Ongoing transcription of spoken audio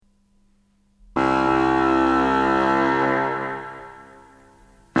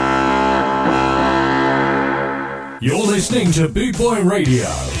You're listening to Boot Boy Radio.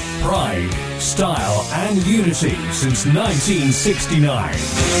 Pride, style, and unity since 1969.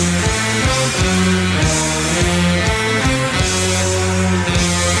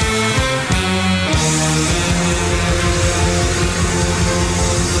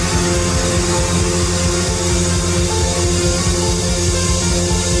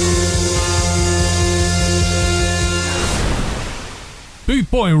 Boot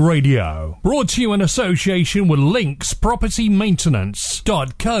Boy Radio, brought to you in association with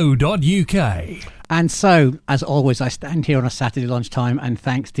linkspropertymaintenance.co.uk. And so, as always, I stand here on a Saturday lunchtime and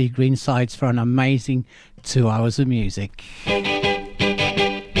thanks Steve Greensides for an amazing 2 hours of music.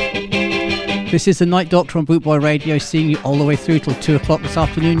 This is the Night Doctor on Boot Boy Radio, seeing you all the way through till 2 o'clock this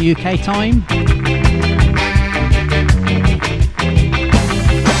afternoon UK time. I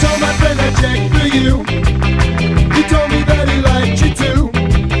told my friend I'd check for you. He told me that he liked you too.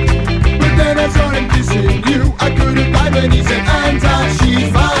 But then I saw him kissing you. I couldn't find when he said, Anta,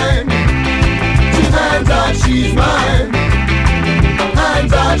 she's mine. Anta, she's mine.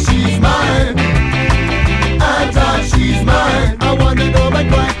 Anta, she's mine. Anta, she's mine. I wanna go back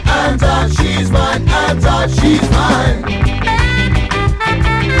quiet. Anta, she's mine. Anta, she's mine.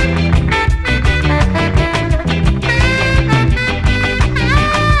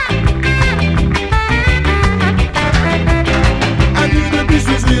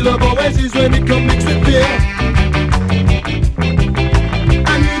 Love always is when it comes mixed with fear.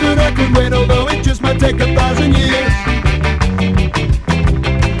 I knew that I could wait, although it just might take 1,000 years.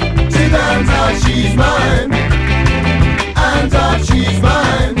 Say Anta, she's mine. Anta, she's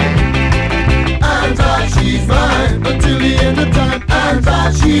mine. Anta, she's mine. Until the end of time.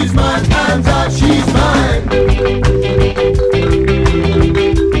 Anta, she's mine. Anta, she's mine.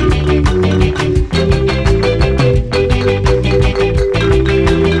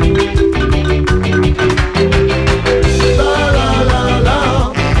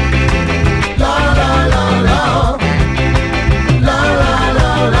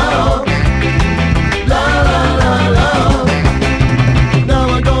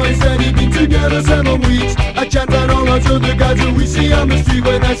 To the guys who we see on the street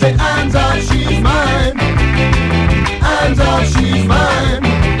when I say Anta, she's mine. Anta, she's mine.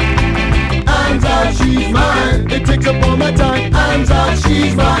 Anta, she's mine. It takes up all my time. Anta,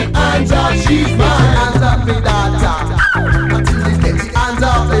 she's mine. Anta, she's mine. Anta, me data. Until this gets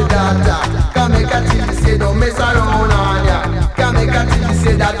Anta, me data. Can make a TV say don't mess around on ya. Can make a TV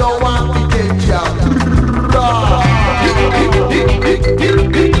say that don't want to get ya.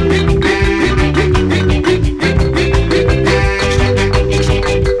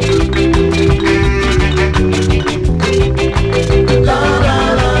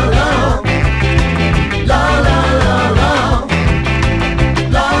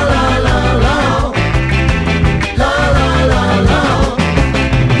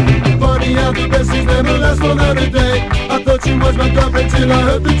 I thought she was my girlfriend till I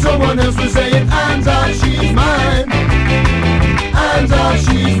heard that someone else was saying Anta, she's mine. Anta,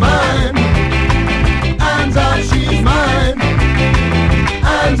 she's mine. Anta, she's mine.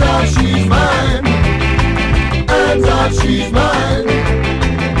 Anta, she's mine. Anta, she's mine.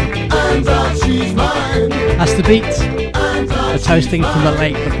 Anta, she's mine. That's the beat. A toasting from the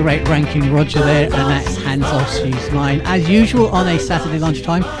late but great Ranking Roger there, and that's Hands Off, She's Mine. As usual on a Saturday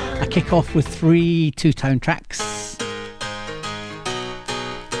lunchtime, I kick off with 3 two-tone tracks.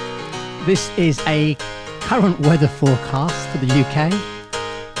 This is a current weather forecast for the UK.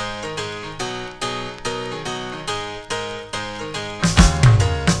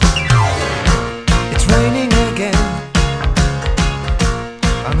 It's raining again.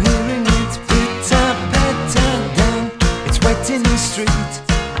 I'm hearing it pitter patter down. It's wet in the street,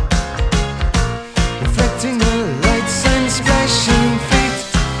 reflecting the lights and splashing feet.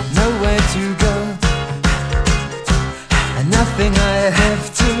 Nowhere to go, and nothing I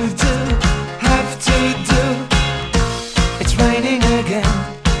have to do. It's raining again.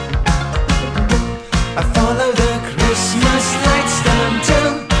 I follow the Christmas lights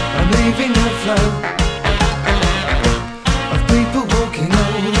downtown. I'm leaving the flow of people walking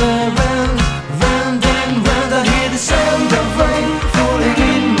all around, round and round. I hear the sound of rain falling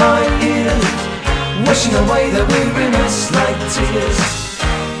in my ears, washing away the weariness like tears.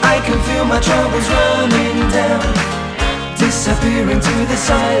 I can feel my troubles running down, disappearing to the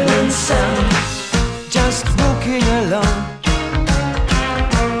silent sound. Just walking along,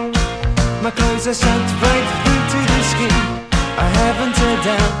 my clothes are soaked right through to the skin. I haven't a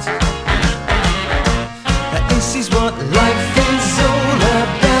doubt that this is what life is all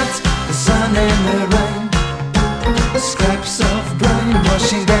about. The sun and the rain, scraps of grain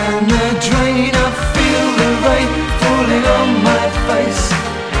washing down the drain. I feel the rain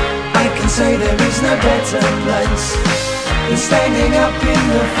standing up in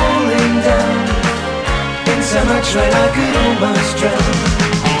the falling down. In so much rain I could almost drown.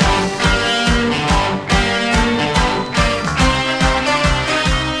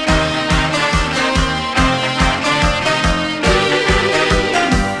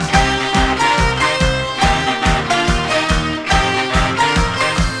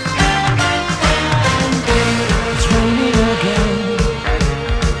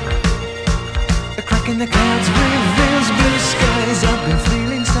 The clouds reveals blue skies. I've been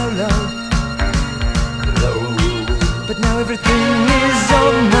feeling so low, but now everything is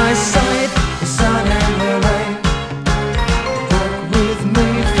on my side. The sun and the rain walk with me,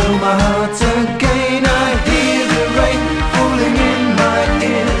 fill my heart again. I hear the rain falling in my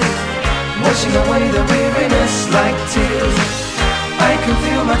ears, washing away the weariness like tears. I can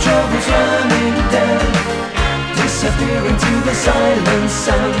feel my troubles running down, disappearing to the silent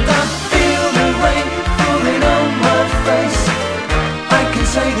sound. I feel the rain falling on my face. I can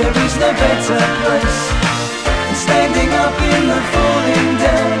say there is no better place than standing up in the falling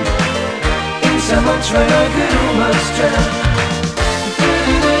down. In so much rain I could almost drown.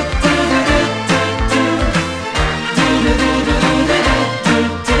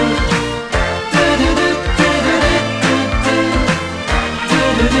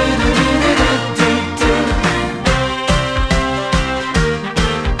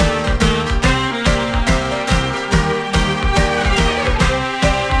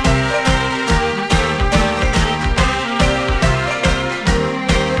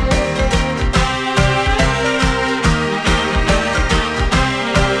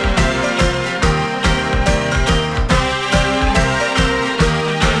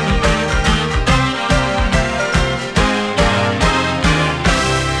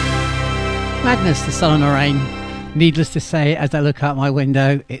 Madness, the sun and the rain. Needless to say, as I look out my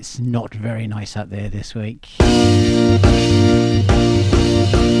window, it's not very nice out there this week.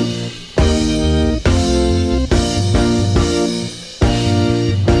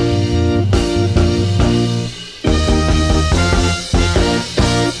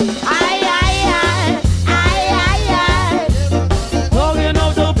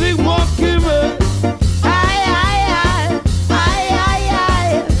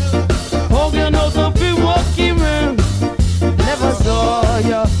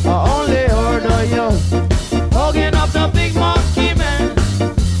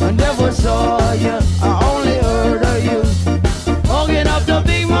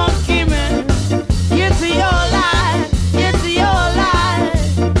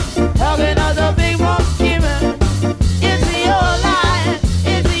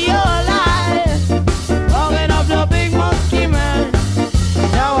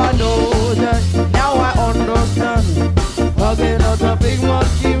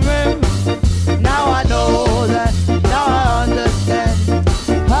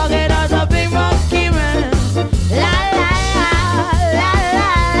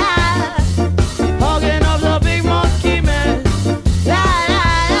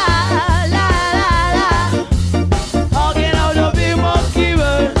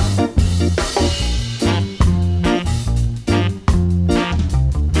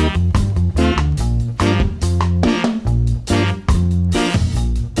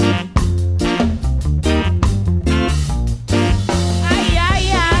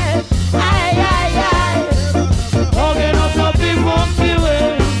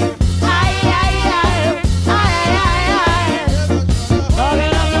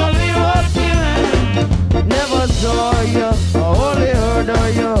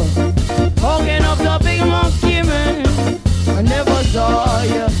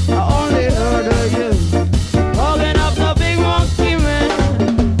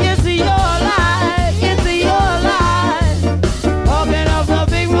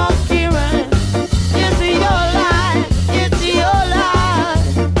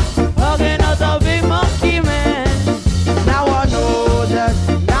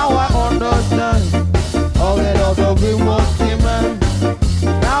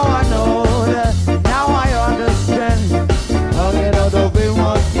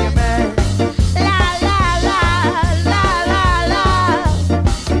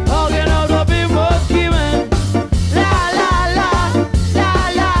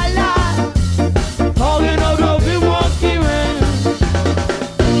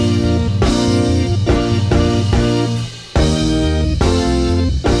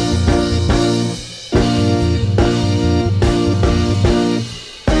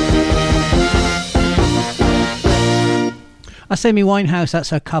 That's Amy Winehouse. That's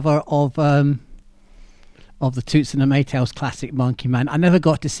her cover of of the Toots and the Maytals classic Monkey Man. I never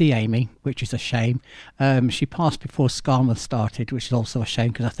got to see Amy, which is a shame. She passed before Skarmoth started, which is also a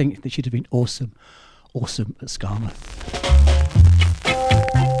shame because I think that she'd have been awesome at Skarmoth.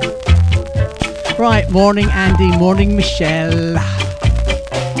 Right, morning Andy, morning Michelle.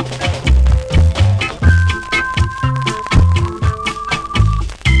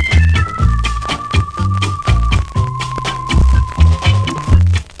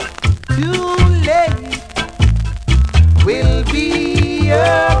 Will be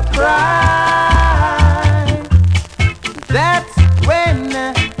a crime. That's when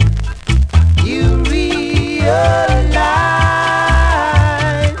you realize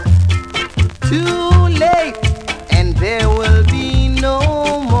too late, and there will be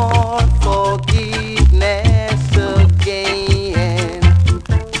no more forgiveness again.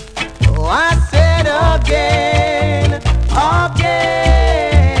 Oh, I said again.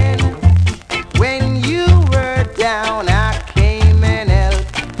 When you were down, I came and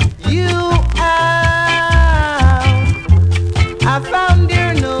helped you out. I found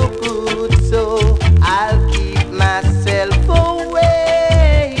you're no good, so I'll keep myself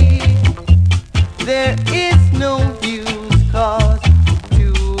away. There is no use, 'cause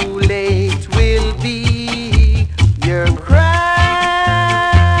too late will be your crime,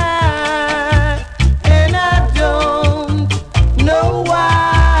 and I don't know why.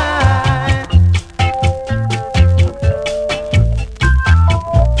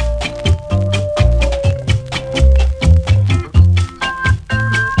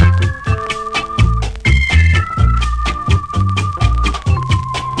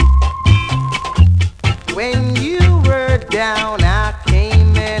 When you were down, I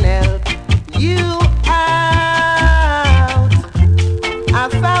came and helped you out. I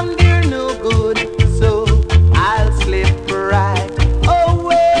found you're no good, so I'll slip right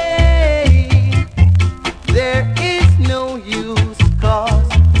away. There is no use, 'cause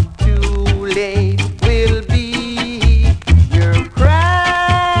too late will be your crime,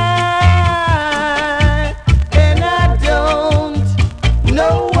 and I don't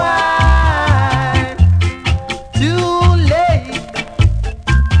know why. Too late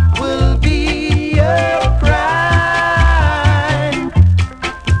will be a crime.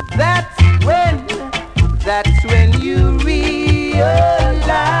 That's when you realize.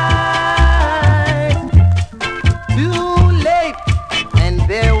 Too late, and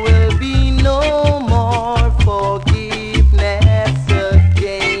there will be no more forgiveness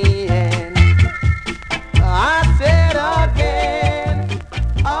again. I said again.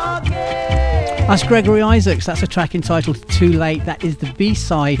 That's Gregory Isaacs. That's a track entitled Too Late. That is the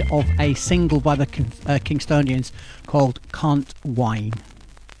B-side of a single by the Kingstonians called Can't Whine.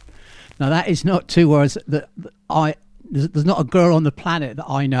 Now that is not two words that there's not a girl on the planet that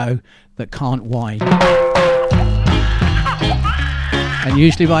I know that can't whine. And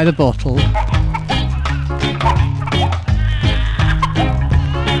usually by the bottle.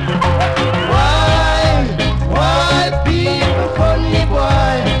 Why people funny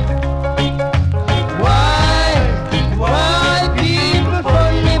boy? Why people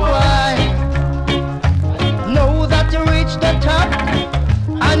funny boy? Know that you reach the top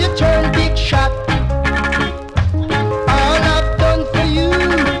and you turn big shot. All I've done for you,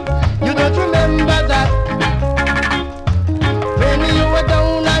 you don't remember that. When you were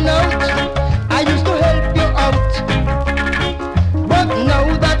down and out,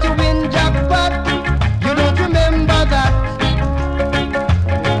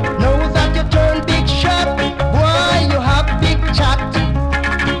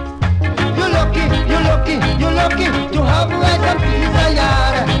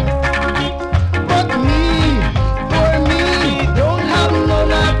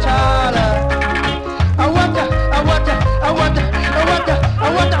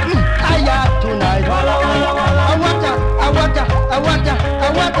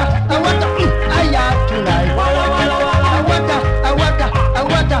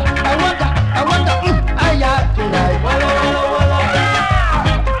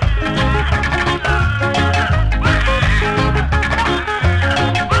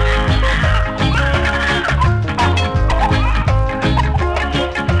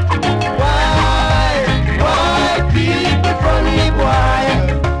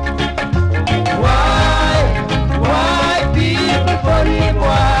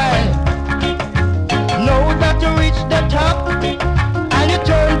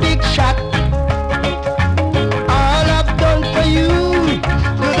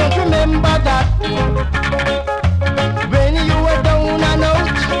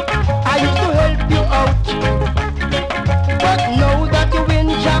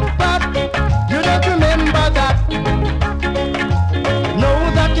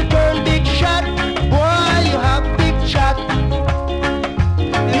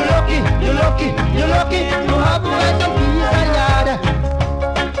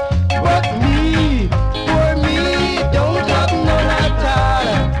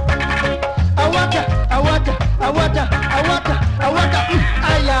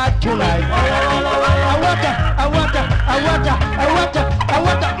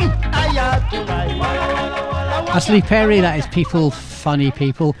 Ashley Perry, that is People, Funny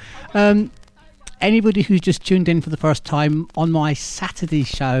People. Anybody who's just tuned in for the first time, on my Saturday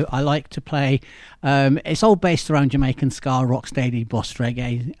show, I like to play, it's all based around Jamaican ska, rocksteady, boss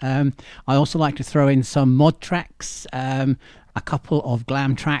reggae. I also like to throw in some mod tracks, a couple of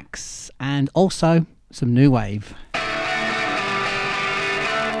glam tracks, and also some new wave.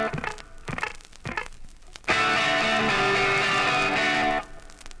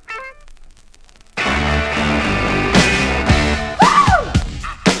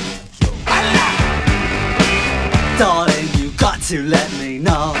 Darling, you got to let me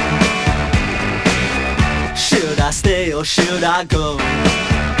know. Should I stay or should I go?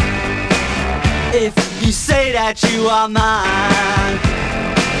 If you say that you are mine,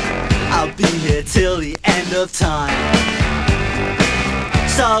 I'll be here till the end of time.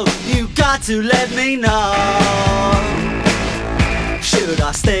 So you got to let me know. Should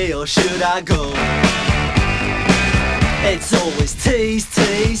I stay or should I go? It's always tease,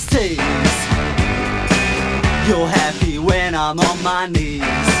 tease, tease. You're happy when I'm on my knees.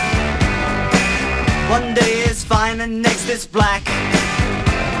 One day is fine and next is black.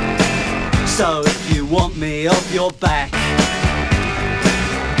 So if you want me off your back,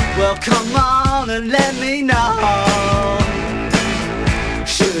 well come on and let me know.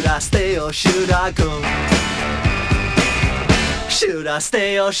 Should I stay or should I go? Should I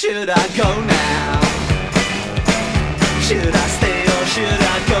stay or should I go now? Should I stay or should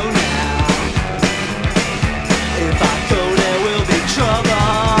I go now? If I go there will be trouble,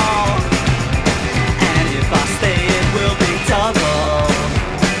 and if I stay it will be double.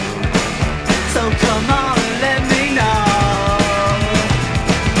 So come on and let me know.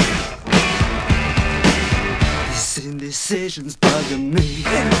 This indecision's bugging me.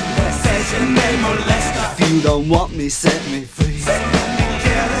 If you don't want me, set me free.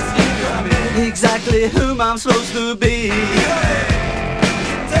 Exactly whom I'm supposed to be.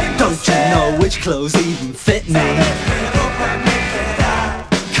 Don't you know which clothes even fit me?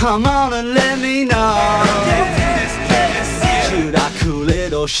 Come on and let me know. Should I cool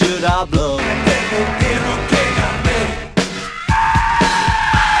it or should I blow?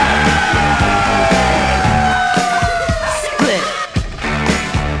 Split.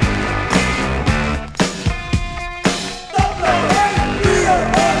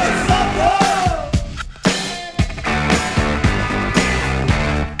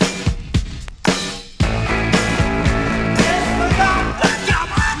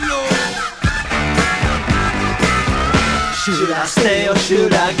 Should I stay or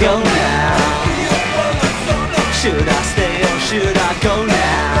should I go now? Should I stay or should I go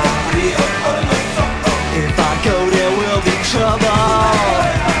now? If I go there will be trouble,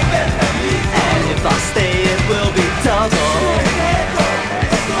 and if I stay it will be double.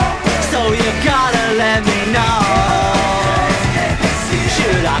 So you gotta let me know.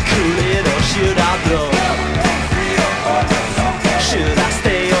 Should I cool it or should I blow? Should I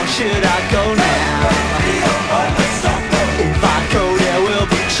stay or should I go now? If I go there will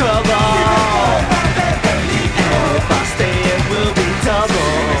be trouble, and if I stay it will be double.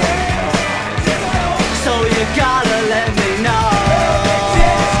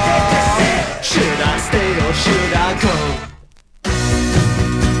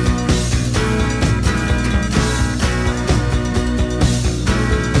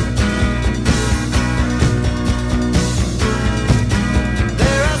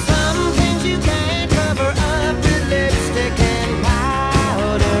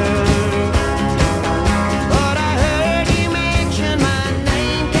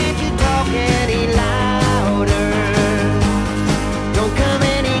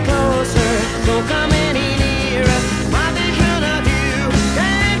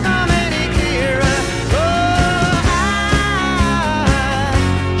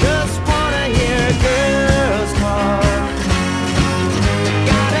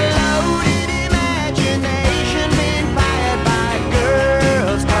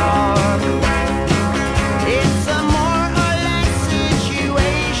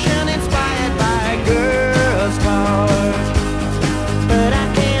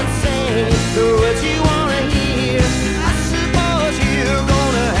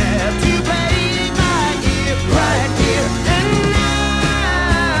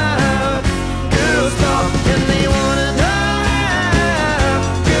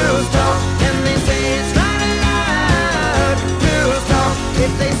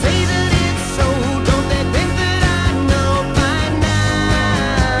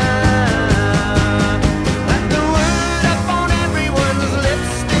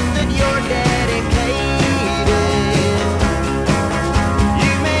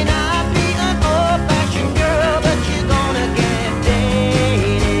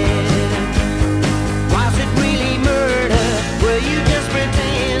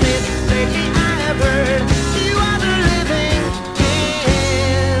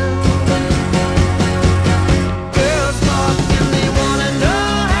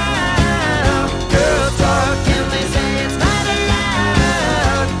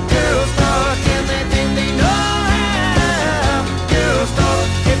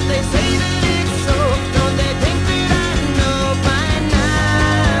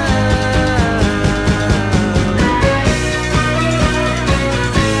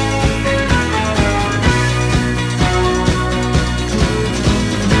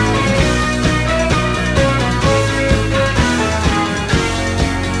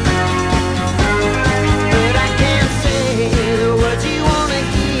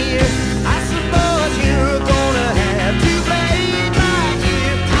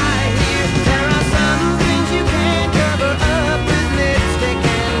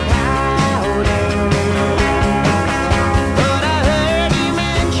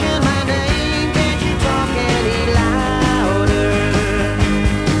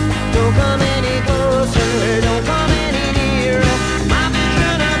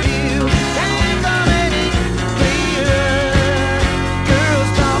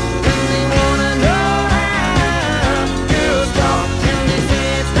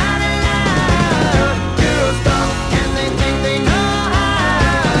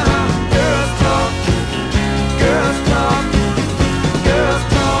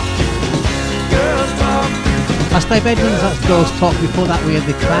 Dave Edmonds, that's Girls Talk. Before that we had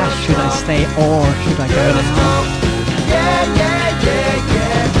The Clash, Should I Stay or Should I Go Now?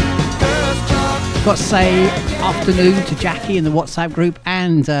 Got to say afternoon to Jackie in the WhatsApp group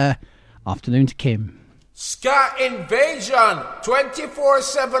and afternoon to Kim. Ska Invasion,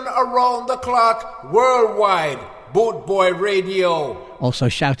 24/7 around the clock, worldwide. Boot Boy Radio. Also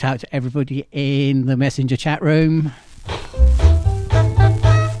shout out to everybody in the Messenger chat room.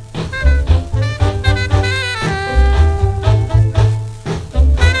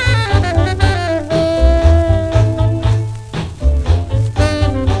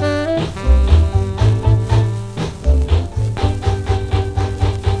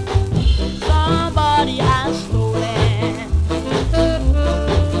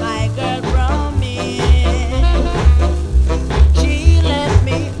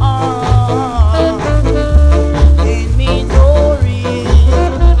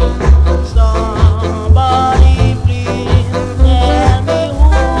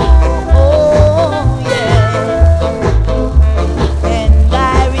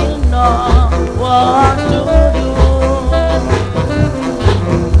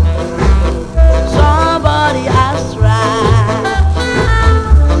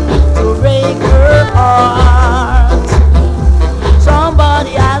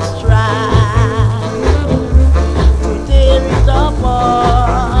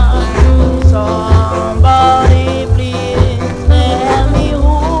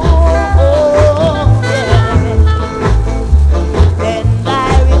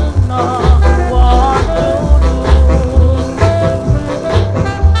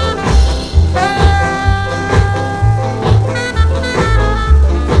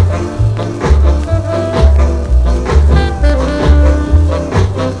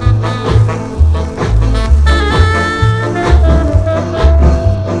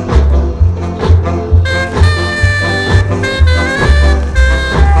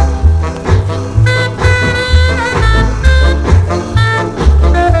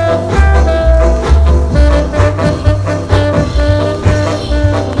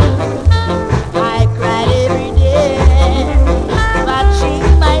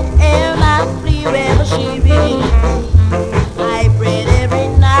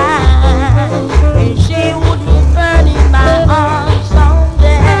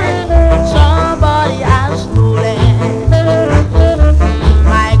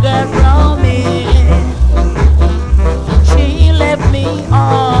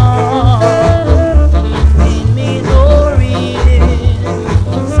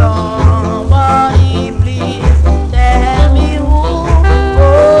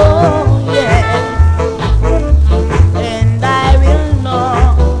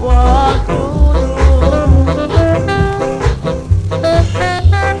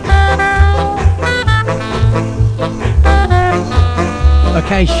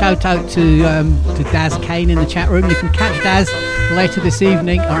 Shout out to Daz Kane in the chat room. You can catch Daz later this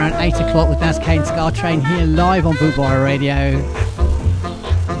evening around 8 o'clock with Daz Kane Scar Train here live on Bootboy Radio.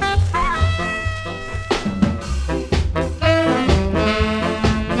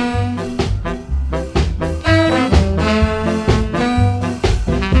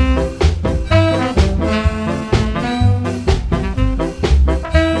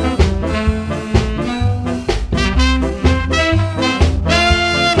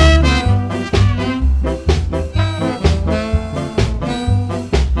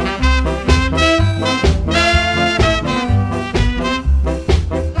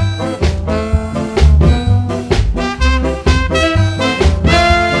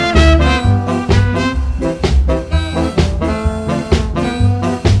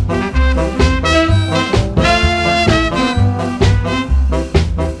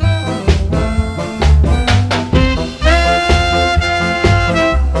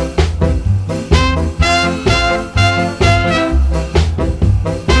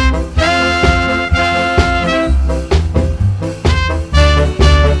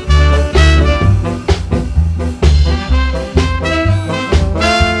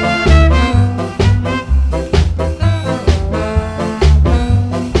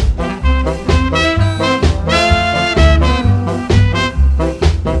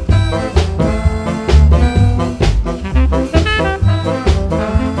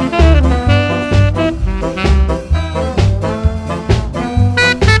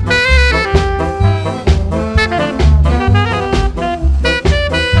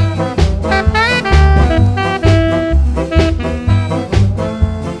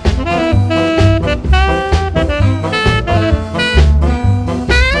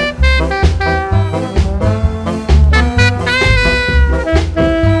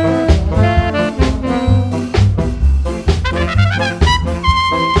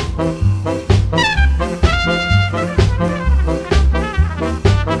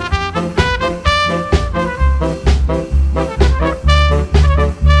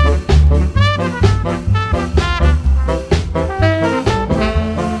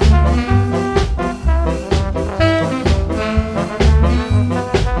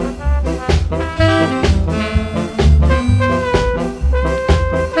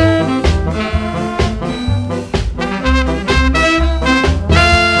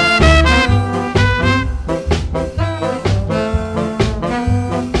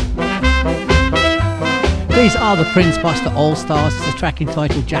 are the Prince Buster All Stars. It's a track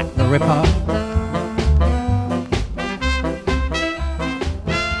entitled Jack the Ripper.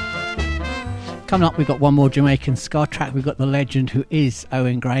 Coming up, we've got one more Jamaican ska track. We've got the legend who is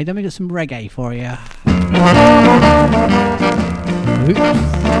Owen Gray. Then we've got some reggae for you.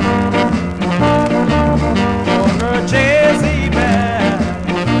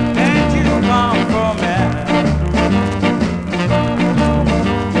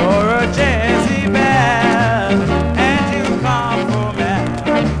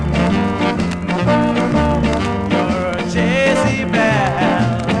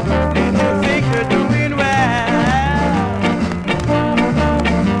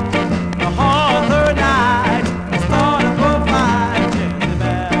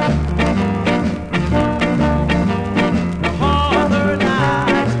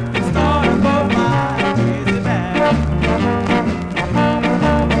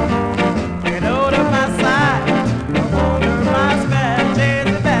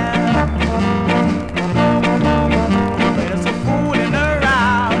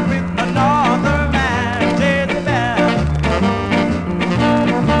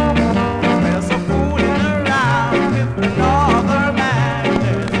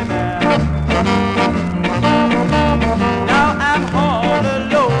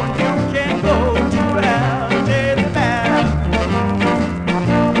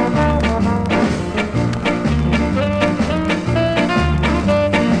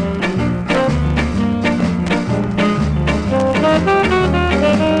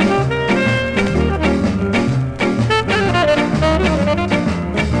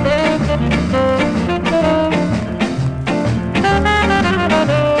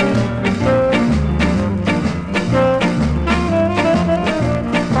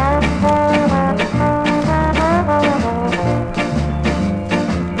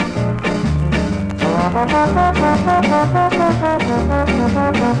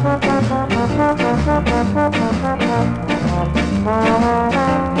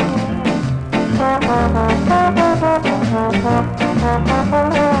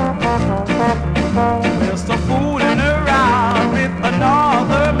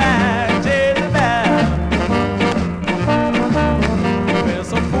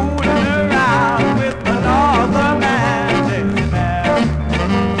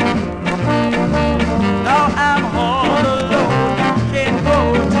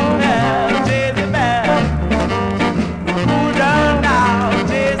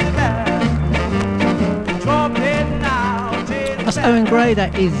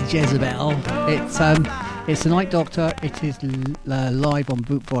 That is Jezebel. It's the Night Doctor. It is live on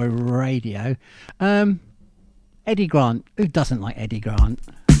Bootboy Radio. Eddie Grant. Who doesn't like Eddie Grant?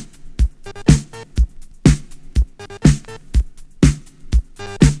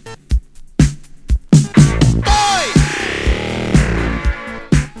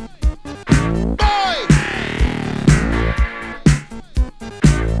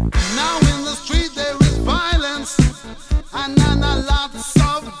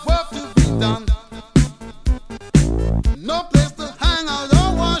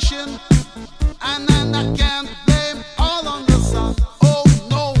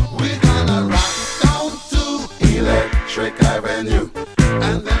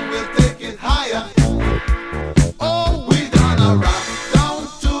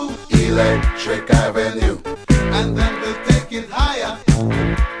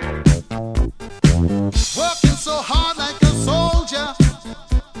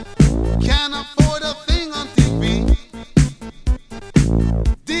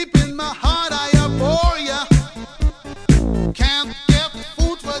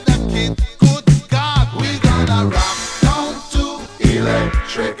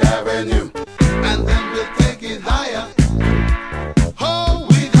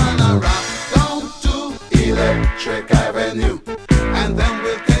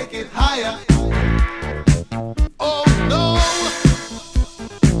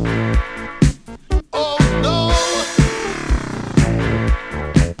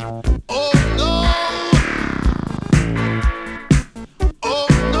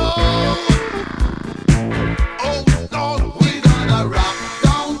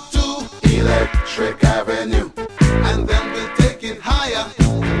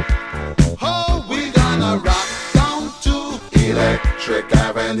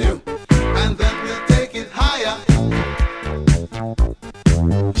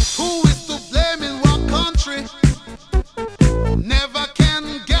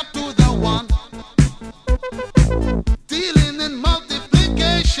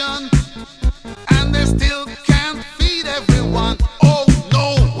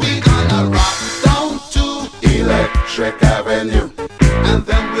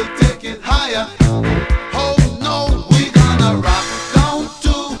 we'll take it higher. Oh no, we're gonna rock down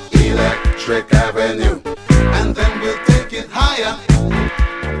to Electric Avenue, and then we'll take it higher.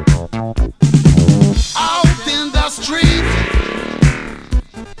 Out in the street,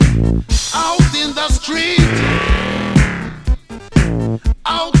 out in the street,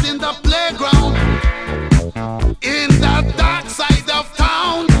 out in the playground, in the dark side of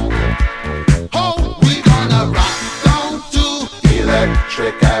town. Oh, we're gonna rock down to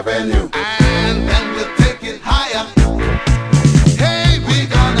Electric Avenue, and then we'll take it higher. Hey, we're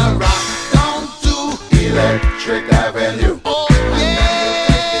gonna rock down to Electric Avenue. Oh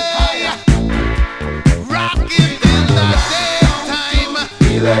yeah, rockin' in the daytime.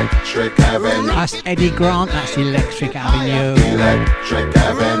 Electric Avenue. That's Eddie Grant, that's Electric Avenue. Electric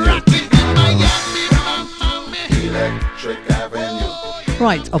Avenue. Rockin' in Miami, Electric Avenue.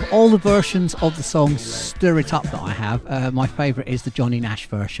 Right, of all the versions of the song Stir It Up that I have, my favourite is the Johnny Nash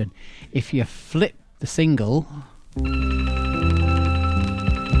version. If you flip the single...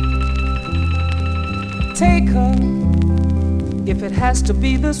 Take her, if it has to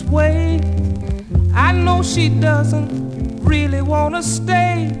be this way. I know she doesn't really want to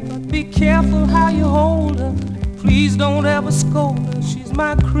stay, but be careful how you hold her. Please don't ever scold her, she's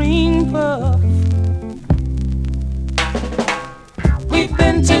my cream puff. We've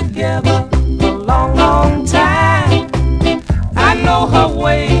been together a long, long time. I know her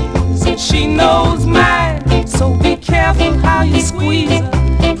ways and she knows mine. So be careful how you squeeze her.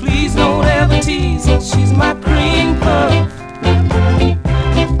 Please don't ever tease her, she's my cream puff.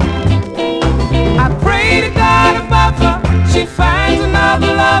 I pray to God above her, she finds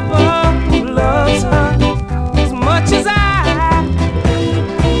another lover who loves her as much as I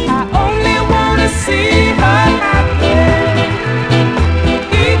only wanna see her happy.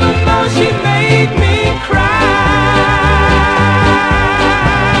 She made me cry.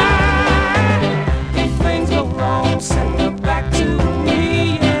 If things go wrong, send her back to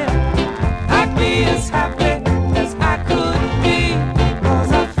me, yeah. I'd be as happy as I could be,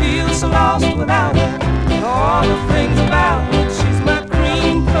 'cause I feel so lost without her. All the things about her, she's my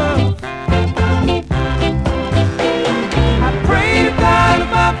cream puff. I pray to God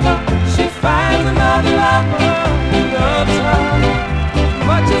above her, she finds another lover who loves her as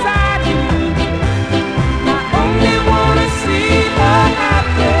much as I.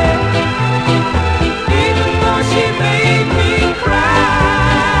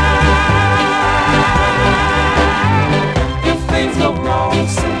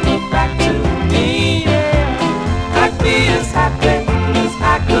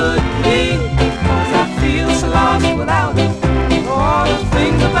 Without her, all the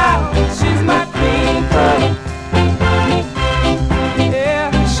things about her, she's my cream puff. Yeah,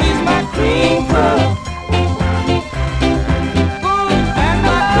 she's my cream puff. Ooh, and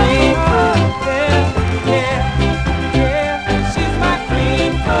my cream puff. Yeah, yeah, yeah, she's my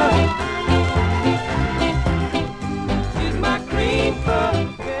cream puff. She's my cream puff.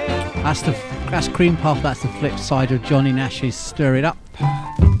 Yeah. That's Cream Puff, that's the flip side of Johnny Nash's Stir It Up.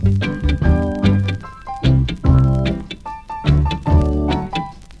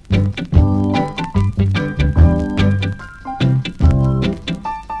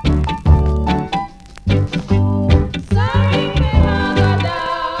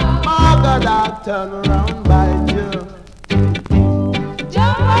 Turn around by you.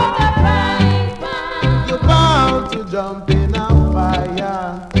 Jump on the frying pan. You're bound to jump in a fire.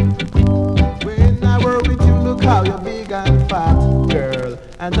 When I work with you, look how you're big and fat, girl.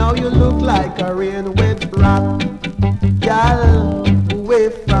 And now you look like a rain-wet brat. Girl, away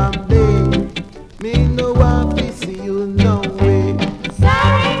from me. Me no want to see you no way.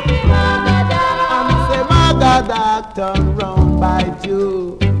 Sorry, Mama Dog. I'm say, Mama Dog, turn round by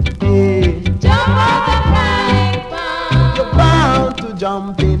you.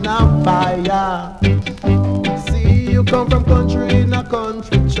 Jump in a fire. See you come from country in a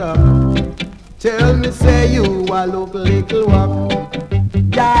country truck. Tell me say you a look little walk.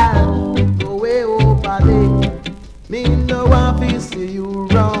 Girl, go way over there. Me no want to see you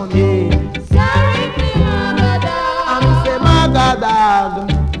round here. Sorry, Mama Dog. I'm say Mama Dog,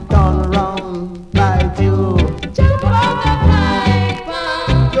 turn around like you. Jump on the frying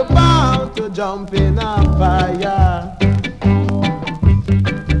pan. You're bound to jump in a fire.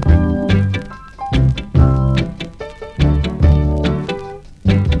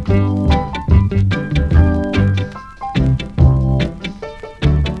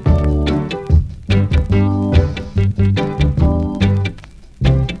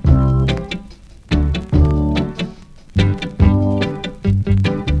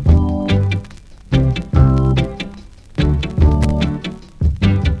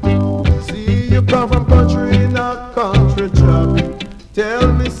 You come from country in a country truck.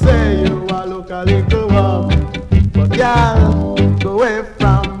 Tell me, say you a look a little rough. But girl, go away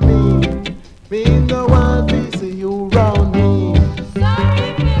from me. Me no want to see you round me.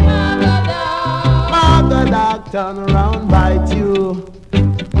 Sorry, me mother dog. Mother dog turn around, bite you.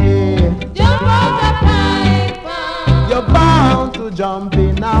 Yeah. Jump out the pipe. You're bound to jump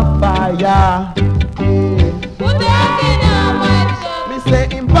in a fire. Yeah. Put that in a white shirt. Me say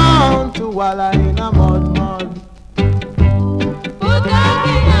him bound to walla in a mud. Put that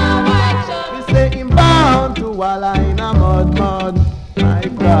in a white shirt. Me say him bound to walla in a mud. My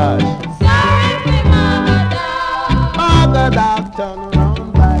gosh. Sorry, me mother dog. Mother dog turn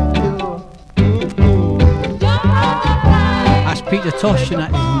around, bite you. Jump out the pipe. That's Peter Tosh and that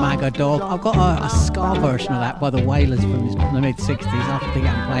is Maga Dog. I've got a ska version of that by the Wailers from the mid-60s. I'll have to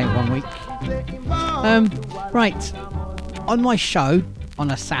get and play it one week. Right, on my show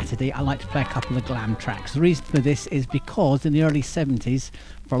on a Saturday I like to play a couple of glam tracks. The reason for this is because in the early 70s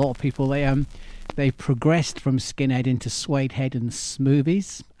for a lot of people they progressed from skinhead into suede head and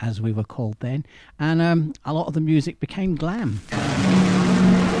smoothies, as we were called then, and a lot of the music became glam.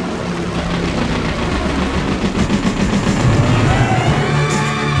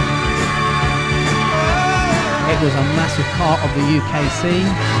 It was a massive part of the UK scene.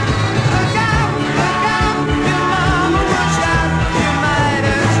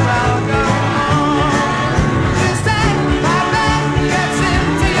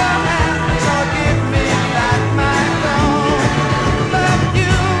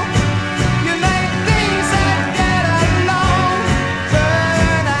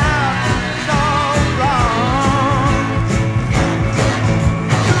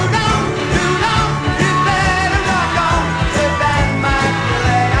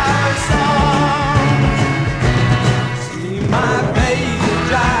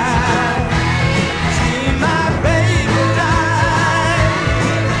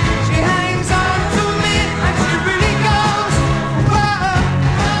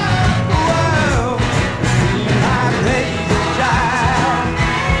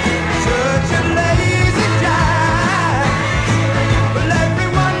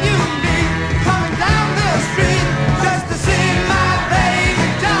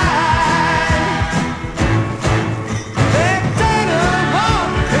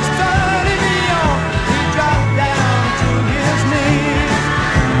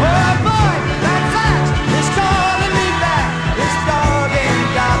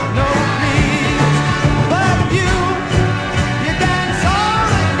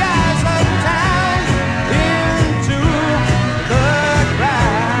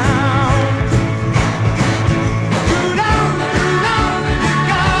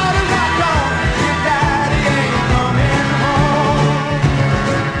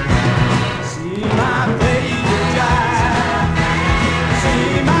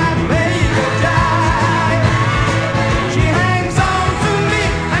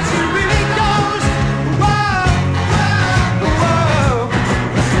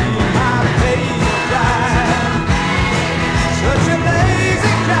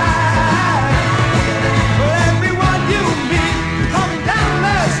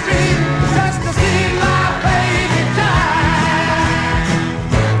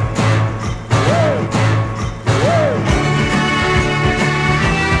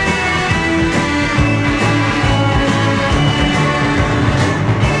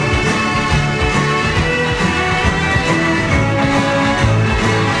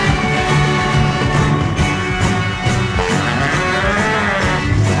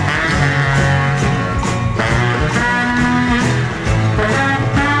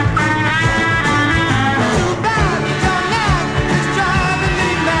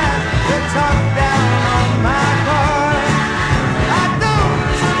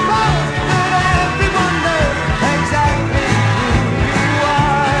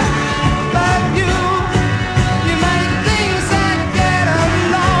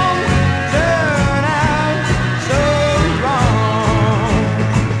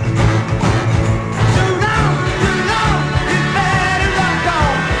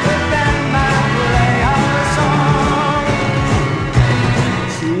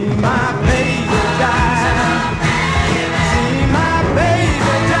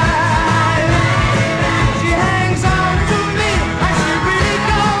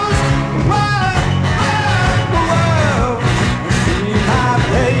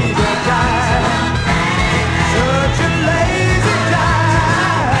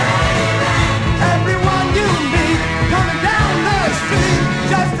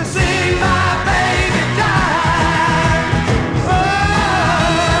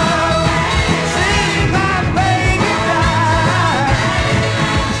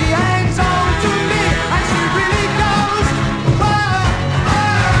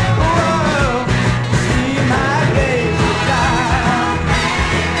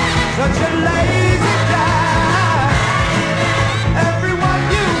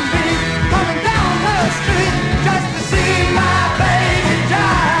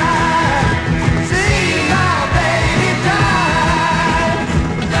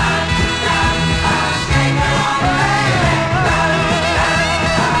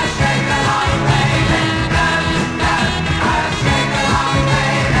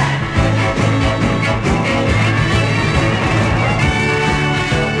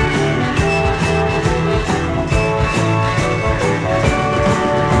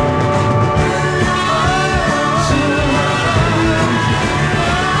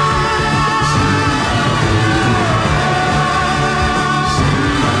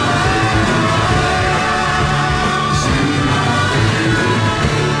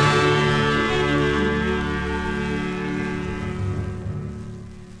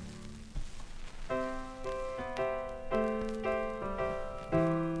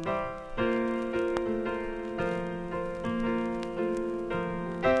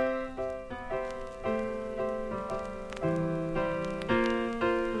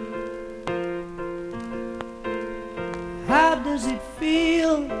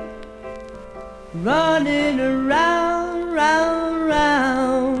 wheel, running around, round,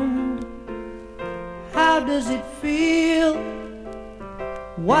 round. How does it feel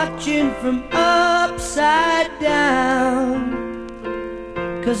watching from upside down?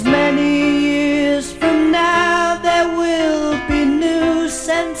 'Cause many years from now there will be new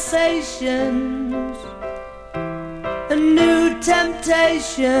sensations and new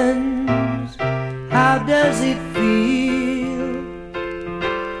temptations. How does it feel?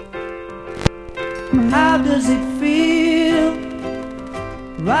 How does it feel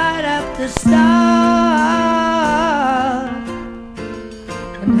right at the start?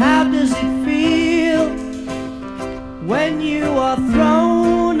 And how does it feel when you are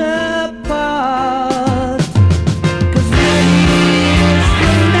thrown apart? 'Cause many years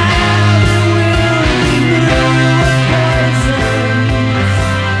from now there will be new poisons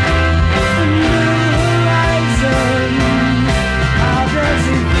and new horizons. How does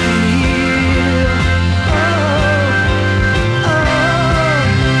it feel? Oh, oh,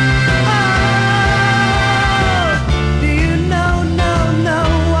 oh. Do you know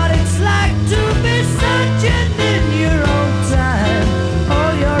what it's like to be searching in your own time?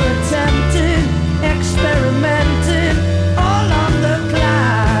 All you're attempting, experimenting, all on the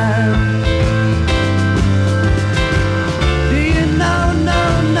climb. Do you know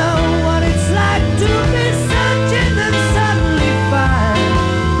what it's like to be searching and suddenly find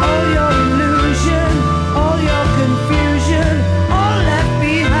all your illusion, all your confusion, all left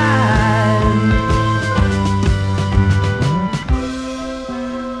behind?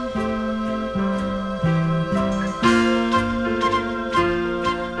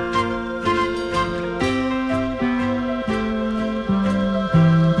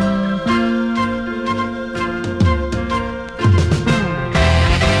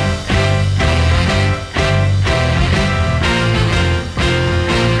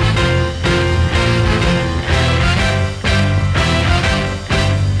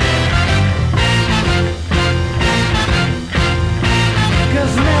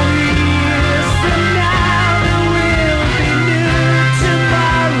 Cause many years from now there will be new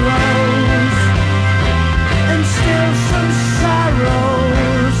tomorrows and still some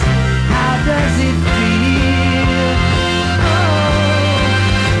sorrows. How does it feel? Oh,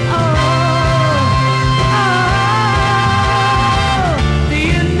 oh, oh. Do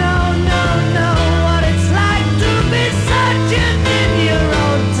you know what it's like to be searching in your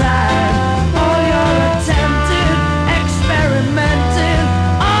own time? All you're attempting, experimenting,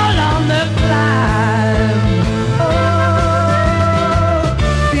 all on the climb. Oh,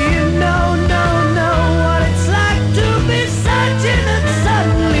 do you know what it's like to be searching and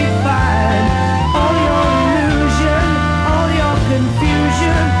suddenly find all your illusion, all your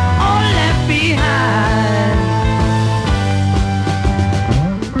confusion, all left behind?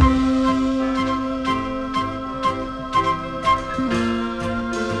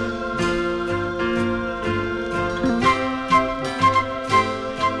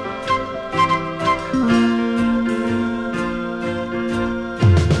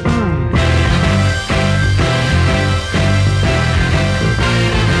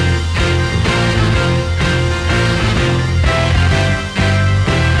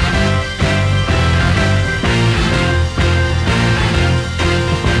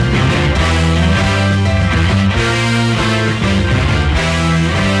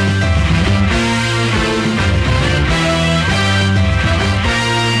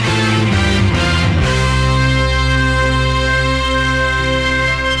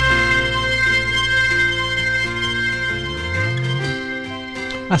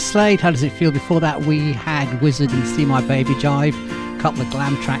 Slade, how does it feel? Before that we had Wizard and See My Baby Jive. A couple of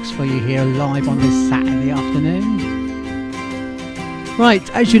glam tracks for you here live on this Saturday afternoon. Right,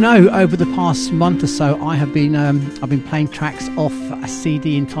 as you know, over the past month or so I've been playing tracks off a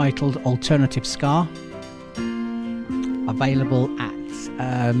CD entitled Alternative Ska, available at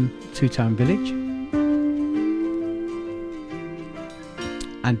Two Tone Village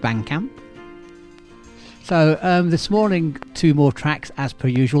and Bandcamp. So this morning, two more tracks as per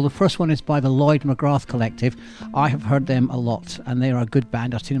usual. The first one is by the Lloyd McGrath Collective. I have heard them a lot and they are a good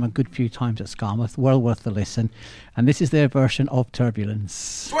band. I've seen them a good few times at Skarmouth. Well worth the listen. And this is their version of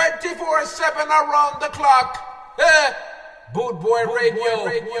Turbulence. 24/7 around the clock. Boot Boy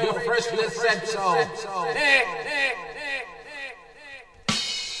Radio, your first listen so.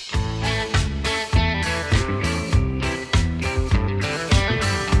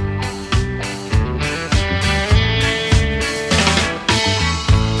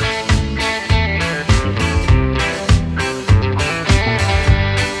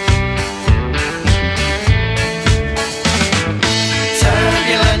 Turn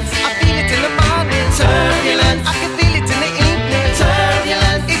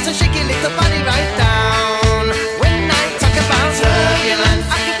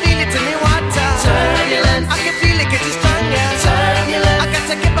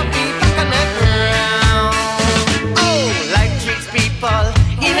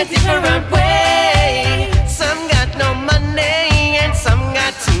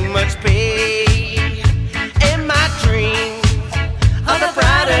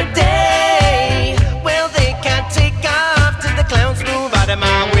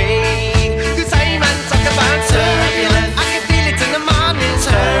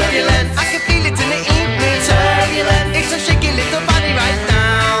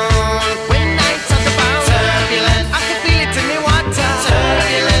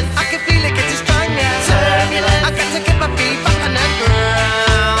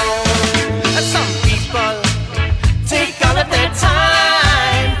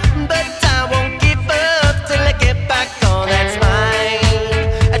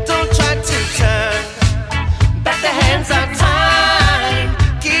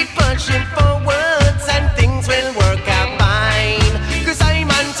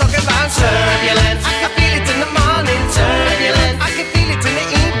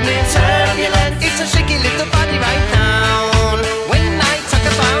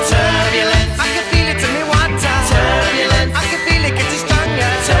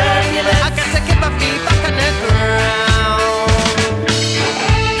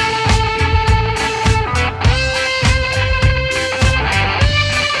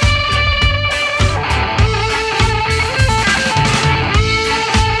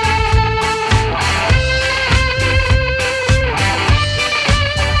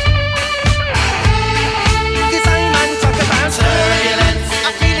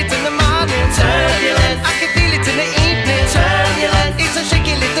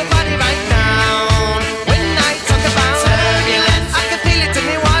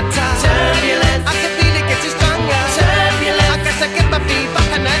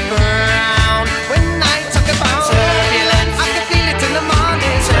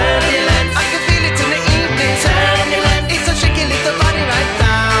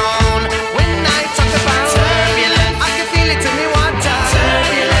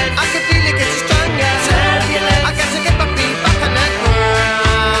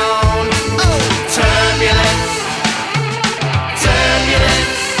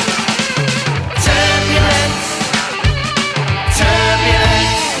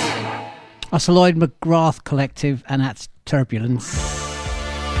That's the Lloyd McGrath Collective, and that's Turbulence.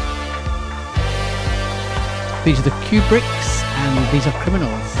 These are the Kubricks, and these are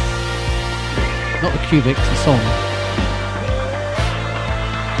Criminals. Not the Kubricks, the song.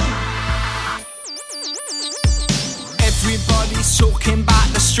 Everybody's talking about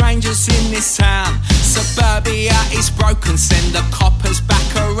the strangers in this town. Suburbia is broken, send the coppers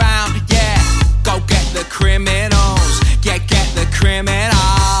back around. Yeah, go get the criminals. Yeah, get the criminals.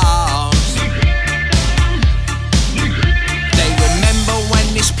 They remember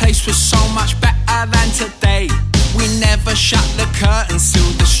when this place was so much better than today. We never shut the curtains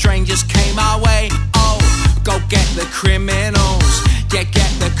till the strangers came our way. Oh, go get the criminals. Yeah, get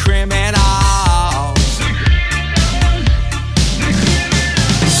the criminals.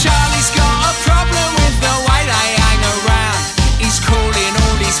 Charlie's got a problem with the way they hang around. He's calling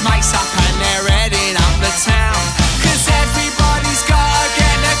all his mates up and they're heading up the town. 'Cause everybody's gotta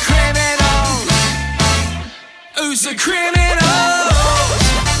get the criminals. Who's the criminals?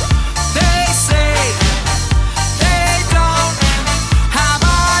 They say they don't have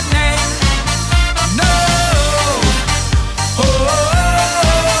a name. No.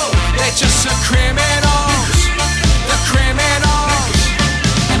 Oh, they're just the criminals. The criminals.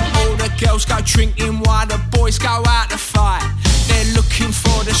 And all the girls go drinking while the boys go out to fight. They're looking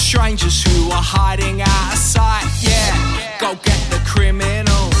for the strangers who are hiding out of sight. Yeah, go get the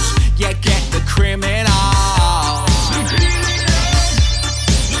criminals. Yeah, get the criminals.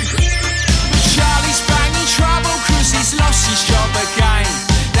 Charlie's banging trouble 'cause he's lost his job again.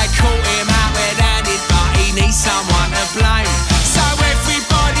 They caught him out red-handed, but he needs someone to blame. So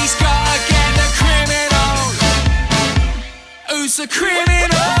everybody's gotta get the criminals. Who's the criminals?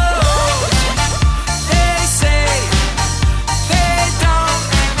 They say they don't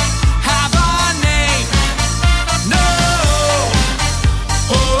have a name. No.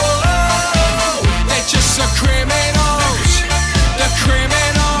 Oh, they're just the criminals. The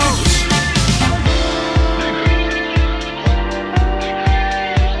criminals.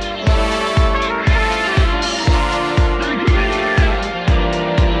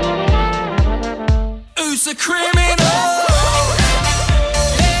 Who's the criminal?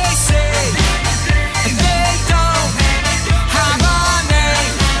 They say they don't have a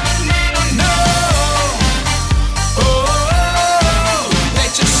name. No. Oh,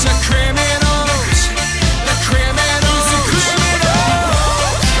 they're just the criminals. The criminals. The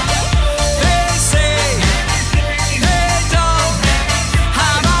criminals. They say they don't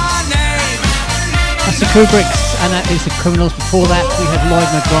have a name. That's the Kubricks, and that is the Criminals. Before that, we had Lloyd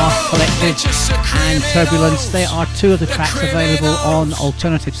McGrath Collective and Turbulence. There are two of the tracks available on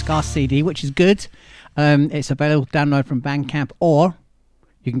Alternative Ska CD, which is good. It's available to download from Bandcamp, or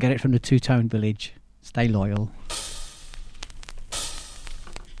you can get it from the Two Tone Village. Stay loyal.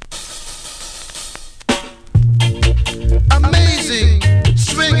 Amazing,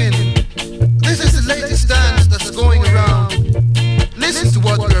 swinging. This is the latest dance that's going around. Listen to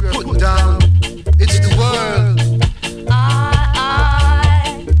what we're putting down. It's the world.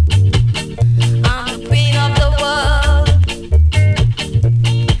 I'm the queen of the world.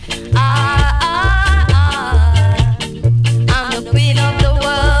 I'm the queen of the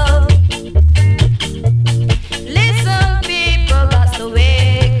world. Listen.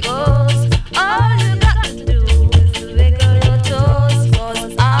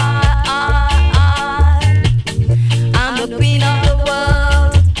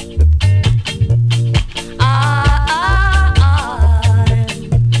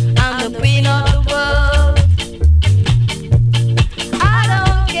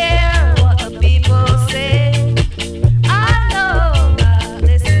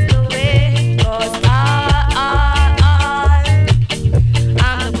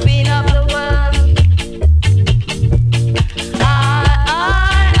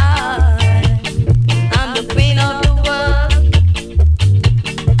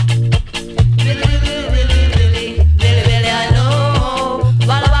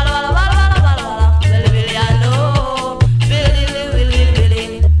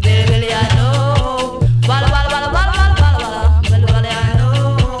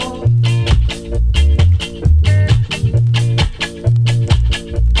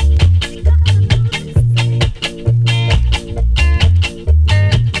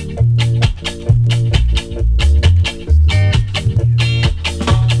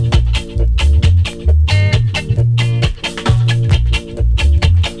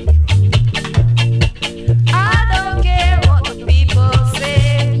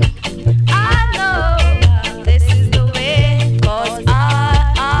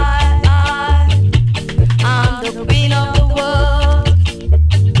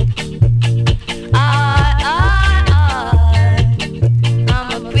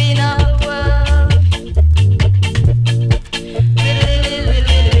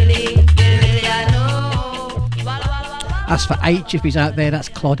 for H if he's out there. That's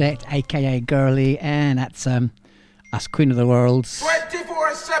Claudette, aka Girly, and that's Queen of the World.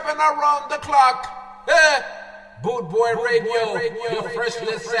 24/7 around the clock. Boot Boy Radio, your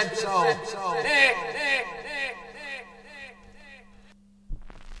freshly said so.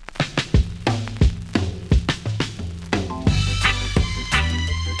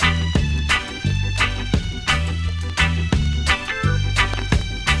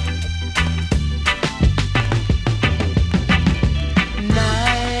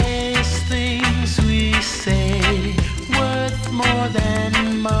 More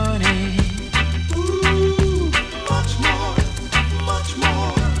than money. Ooh, much more, much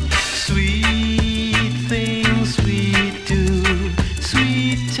more. Sweet things we do,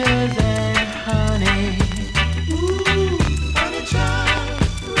 sweeter than honey. Ooh, honey child,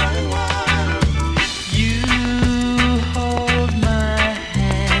 running wild. You hold my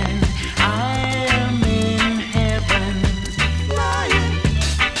hand, I am in heaven. Flying,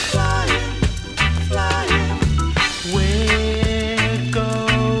 flying, flying. We're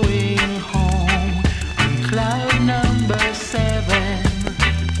going home on cloud number 7.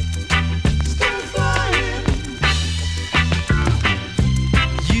 Still flying.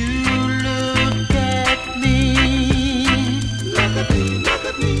 You look at me. Look at me, look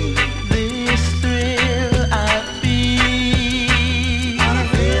at me. This thrill I feel. I'm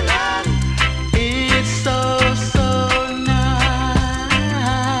feeling. It's so, so nice.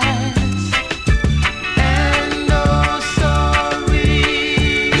 And oh, so real.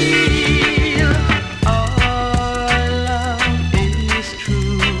 Our love is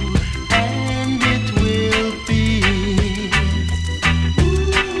true, and it will be.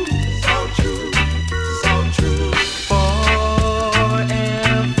 Ooh, so true, forevermore.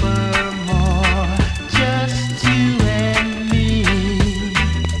 Just you and me.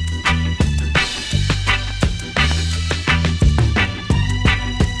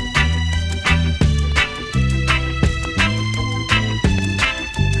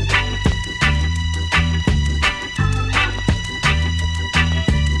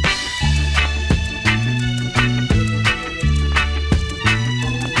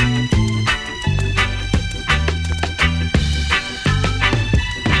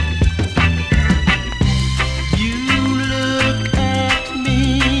 You look at me.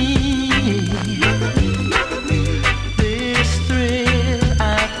 Look at me. This thrill I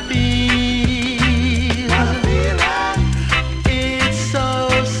feel. It's so,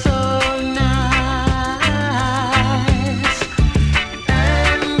 so nice.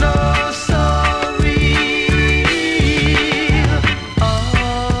 And oh, so real.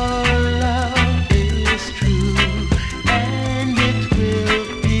 Our love is true, and it will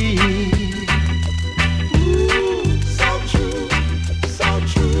be. Ooh, so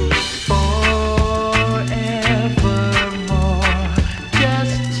true, forevermore.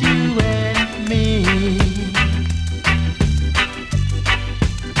 Just you and me.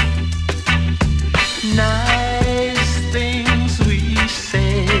 Nice things we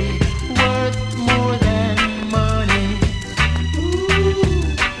say, worth more than money.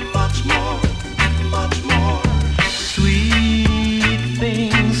 Ooh, much more, much more. Sweet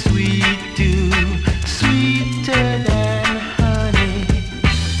things we do, sweeter than honey.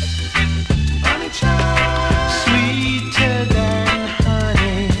 Honey child, sweeter than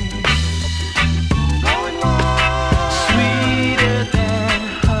honey. Going on, sweeter than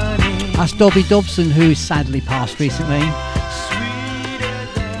honey. That's Dobby Dobson, who sadly passed recently.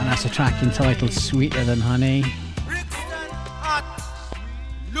 And that's a track entitled Sweeter Than Honey. Brixton hot.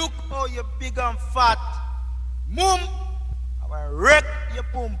 Look how you big and fat. Mum, I will wreck your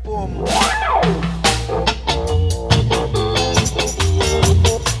pum pum.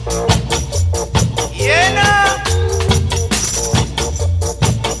 Yeah, now.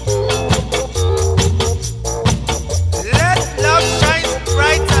 Let love shine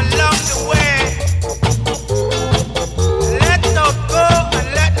bright along the way. Let love go and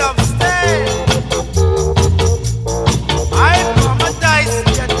let love stay. I traumatize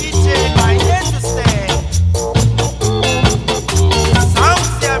your DJ, I here to stay. Sounds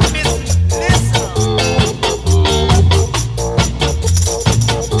they're missing, listen.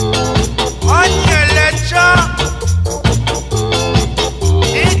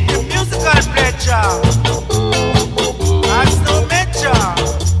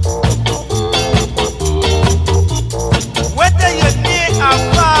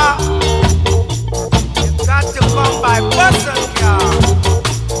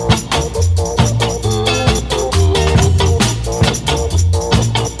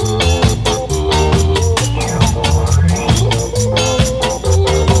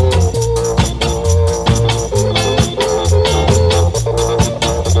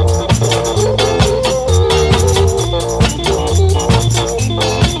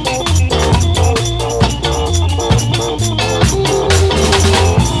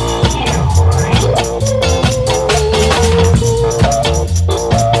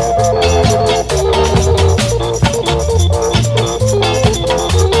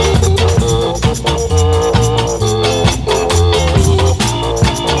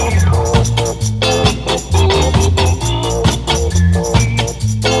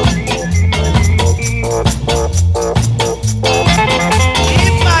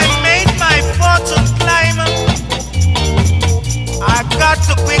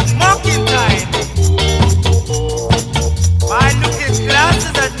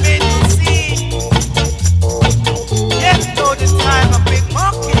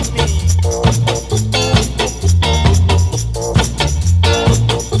 asking me.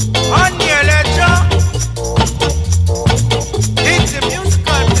 On your ledger, it's a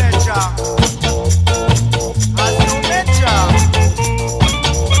musical pleasure. As you mentioned.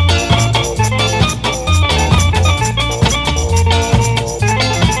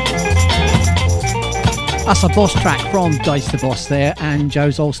 That's a boss track from Dice the Boss there and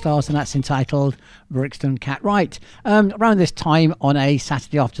Joe's All Stars, and that's entitled Brixton Cat. Right, around this time on a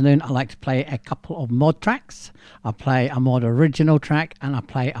Saturday afternoon, I like to play a couple of mod tracks. I play a mod original track and I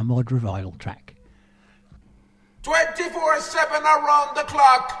play a mod revival track. 24/7 around the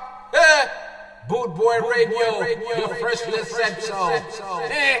clock. Boot Boy Radio, your freshly said so.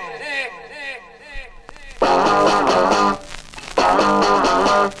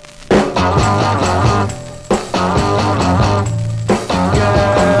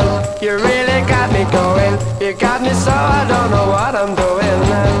 Girl, you really got me going. You got me so I don't know what I'm doing.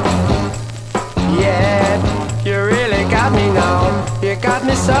 Yeah, you really got me now. You got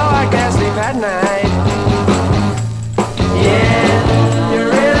me so I can't sleep at night. Yeah, you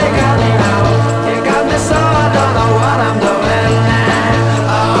really got me now. You got me so I don't know what I'm doing.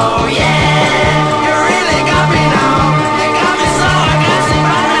 Oh yeah, you really got me now. You got me so I can't sleep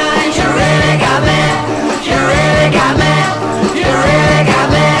at night. You really got me. You really got me. You really got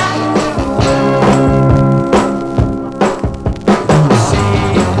me. See,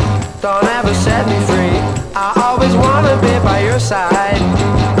 don't ever set me free. I always wanna be by your side.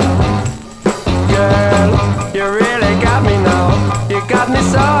 Girl, you really got me now. You got me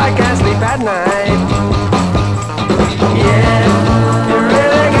so I can't sleep at night. Yeah, you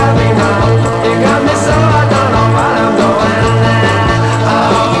really got me now. You got me so I don't know what I'm doing.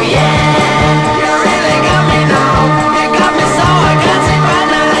 Oh yeah, you really got me now. You got me so I can't sleep at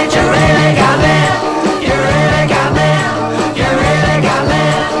night. You really got me. You really got me. You really got me.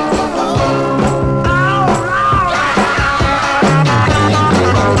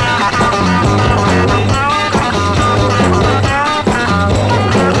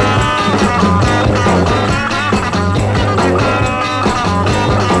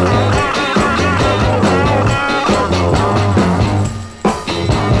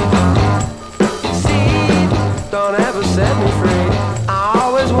 Don't ever set me free. I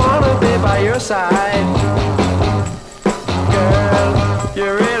always wanna be by your side. Girl, you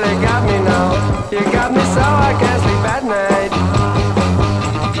really got me now. You got me so I can't sleep at night.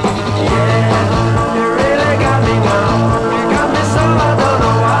 Yeah, you really got me now. You got me so I don't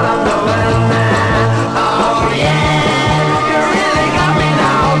know what I'm doing. Oh yeah, you really got me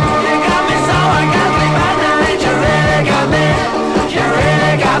now. You got me so I can't sleep at night. You really got me. You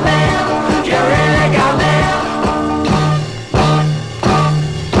really got me. You really got me.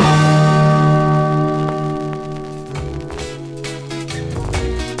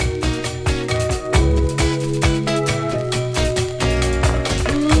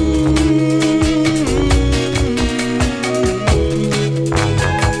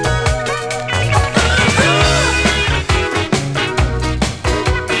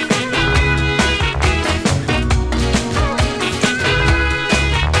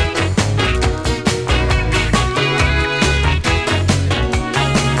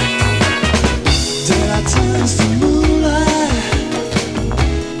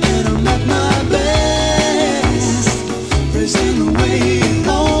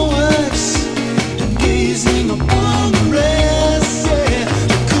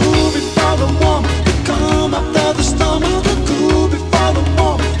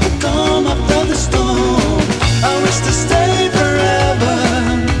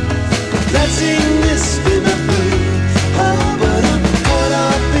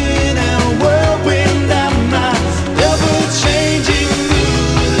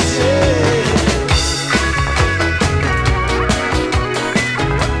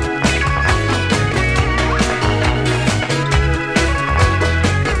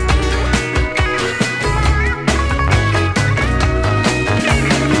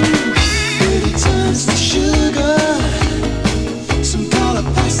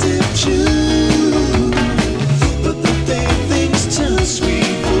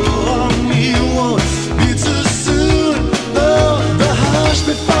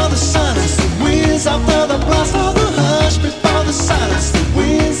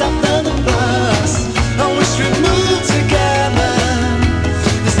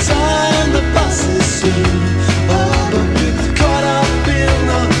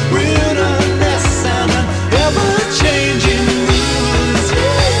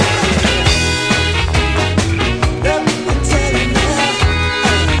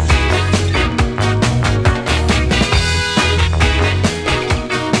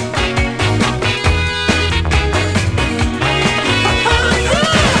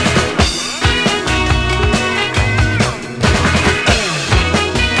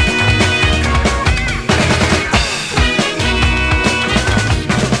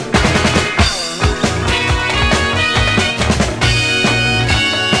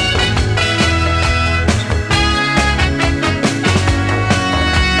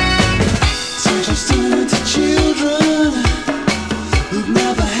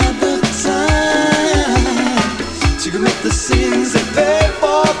 She commit the sins and pay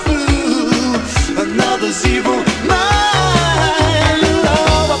for food. Another zero mind.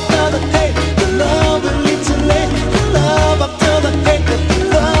 Love after the hate, the love will lead to late. Love after the hate, the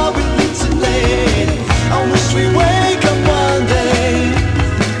love will lead to late. I wish we wake up one day.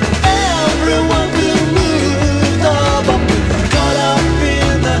 Everyone will move up, but we're caught up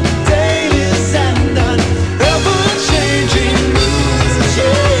in the daily sand and ever-changing moods.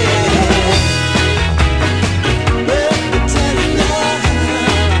 Yeah. We're pretending now.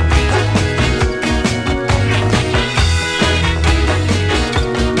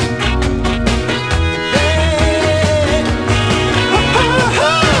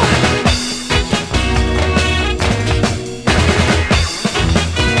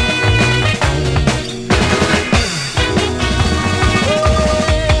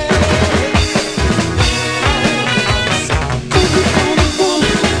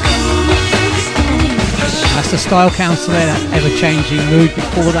 That's the Style Council there, that ever-changing mood.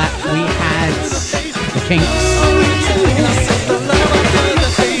 Before that, we had the Kinks.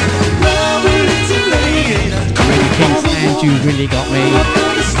 Really Kinks and You Really Got Me.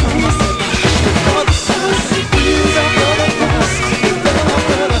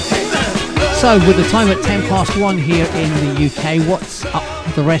 So, with the time at 1:10 here in the UK, what's up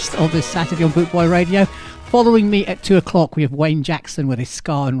for the rest of this Saturday on Bootboy Radio? Following me at 2 o'clock, we have Wayne Jackson with his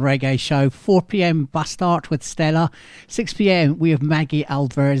ska and reggae show. 4 p.m, Bustart with Stella. 6 p.m, we have Maggie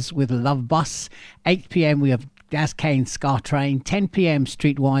Alvarez with Love Bus. 8 p.m, we have Daz Kane Ska Train. 10 p.m,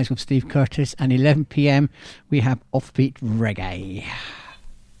 Streetwise with Steve Curtis. And 11 p.m, we have Offbeat Reggae.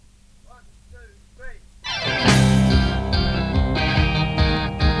 1, 2, 3.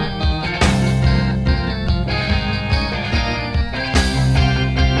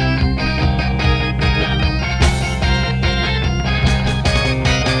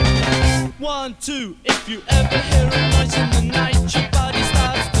 One, two, if you ever hear a noise in the night, your body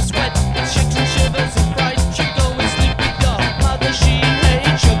starts to sweat, it shakes and shivers and fright. You go and sleep with your mother, she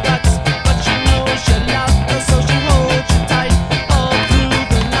hates your guts, but she knows you love her, so she holds you tight all through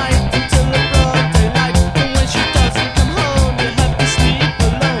the night until the broad daylight. And when she doesn't come home, you have to sleep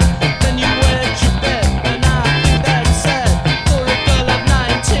alone. Then you wet your bed, and I think that's sad. For a girl of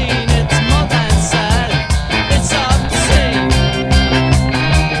 19, it's more than sad, it's obscene.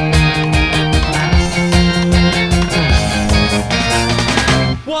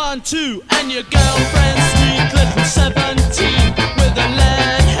 1, 2, and your girlfriend's sweet little 17 with a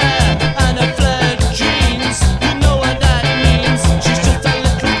lead hair and a flared jeans. You know what that means. She's just a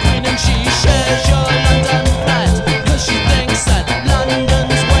little queen and she shares your London flat, 'cause she thinks that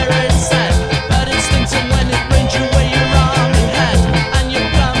London's where it's at. But it stinks and when it rains you wear your army hat and your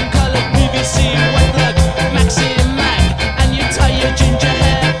plum-coloured PVC wet look Maxi Mac, and you tie your ginger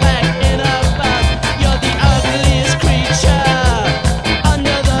hair back in a bun. You're the ugliest creature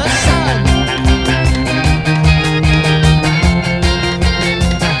under the sun.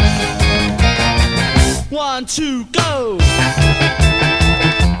 1, 2, go!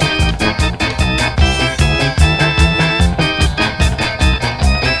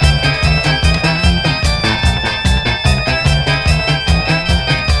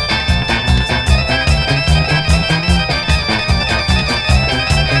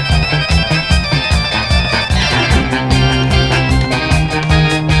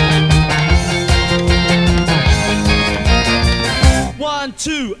 One,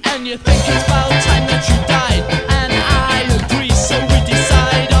 two, and you think it's about time that you died, and I agree, so we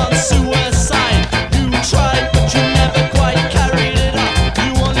decide on suicide. You tried, but you never quite carried it up.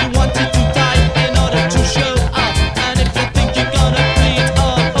 You only wanted to die in order to show up. And if you think you're gonna bleed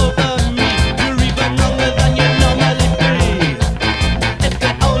all over me, you're even wronger than you normally be. If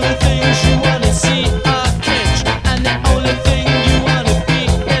the only things you wanna see are kitsch, and the only thing you wanna be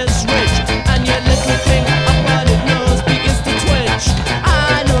is rich, and your little thing up on your nose begins to twitch,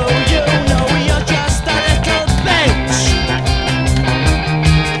 I know you know you're just a little bitch.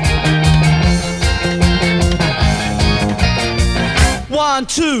 1,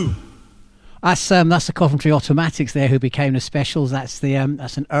 2. That's the Coventry Automatics there, who became the Specials. That's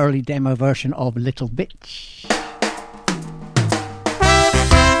that's an early demo version of Little Bitch.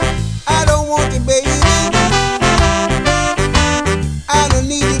 I don't want it, baby. I don't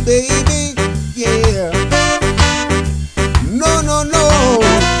need it, baby. Yeah. No, no, no.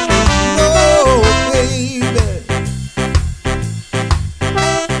 No, baby.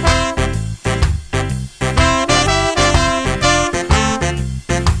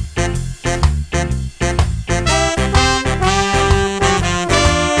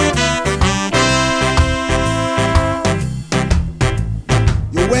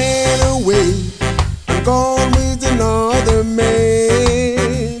 You went away. I'm gone with another.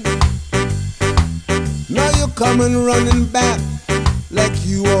 coming running back like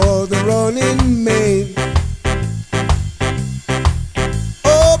you are the running maid.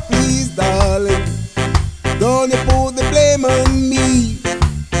 Oh, please, darling, don't you put the blame on me.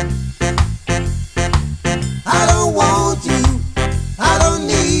 I don't want you, I don't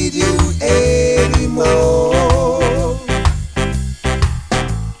need you anymore.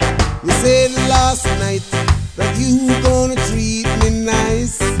 You said last night that you gonna treat me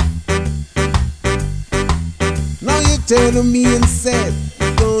nice. Now you turned to me and said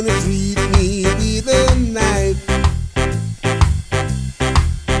you're gonna treat me with a knife.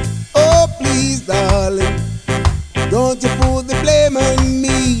 Oh, please, darling, don't you put the blame on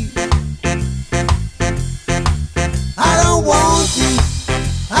me. I don't want you,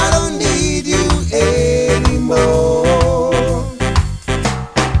 I don't need you anymore.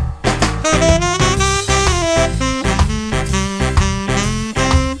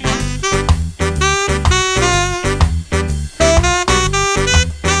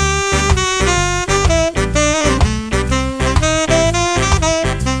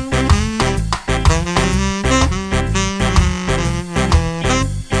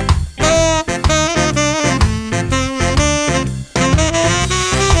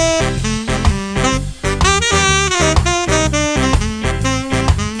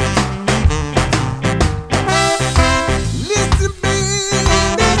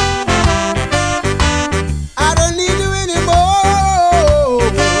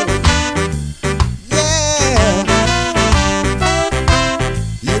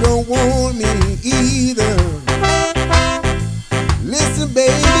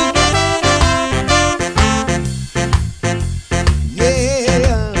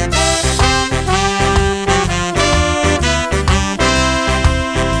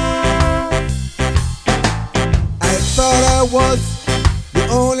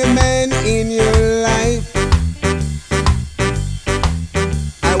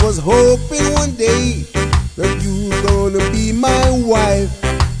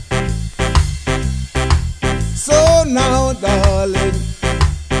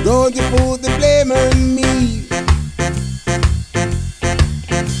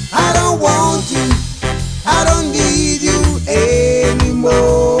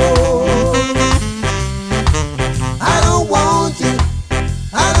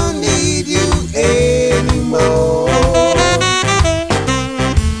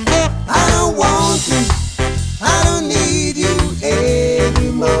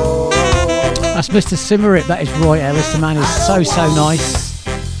 Mr. Simmerip, that is Roy Ellis. The man is so nice.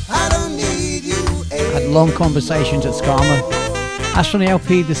 Had long conversations at Skarma. That's from the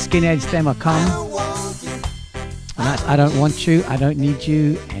LP The Skinheads Demo Come. And that's I Don't Want You, I Don't Need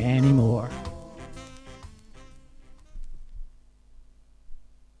You Anymore.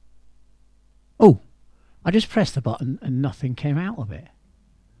 Oh, I just pressed the button and nothing came out of it.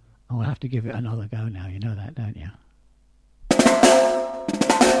 I'll have to give it another go now. You know that, don't you?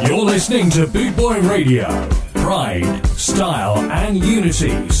 You're listening to Boot Boy Radio. Pride, style, and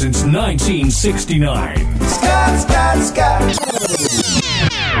unity since 1969.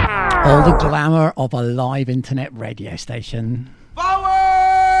 All the glamour of a live internet radio station.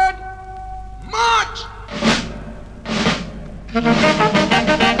 Forward! March!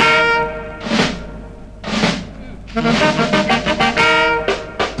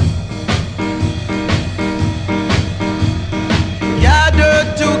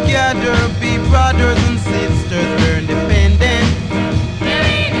 Together, be brothers and sisters, we're independent.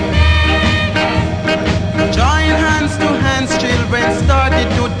 Join hands to hands, children started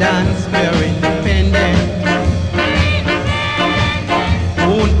to dance, we're independent.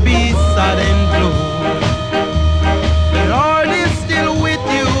 Won't be sad and blue. The Lord is still with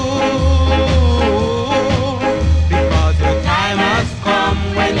you, because your time has come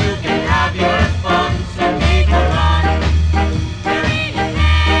when you can have your fun, so make it on.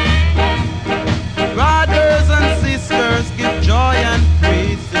 Give joy and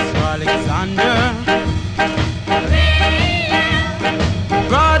praise to Sir Alexander.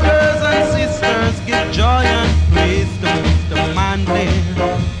 Brothers and sisters, give joy and praise to Mr. Manley.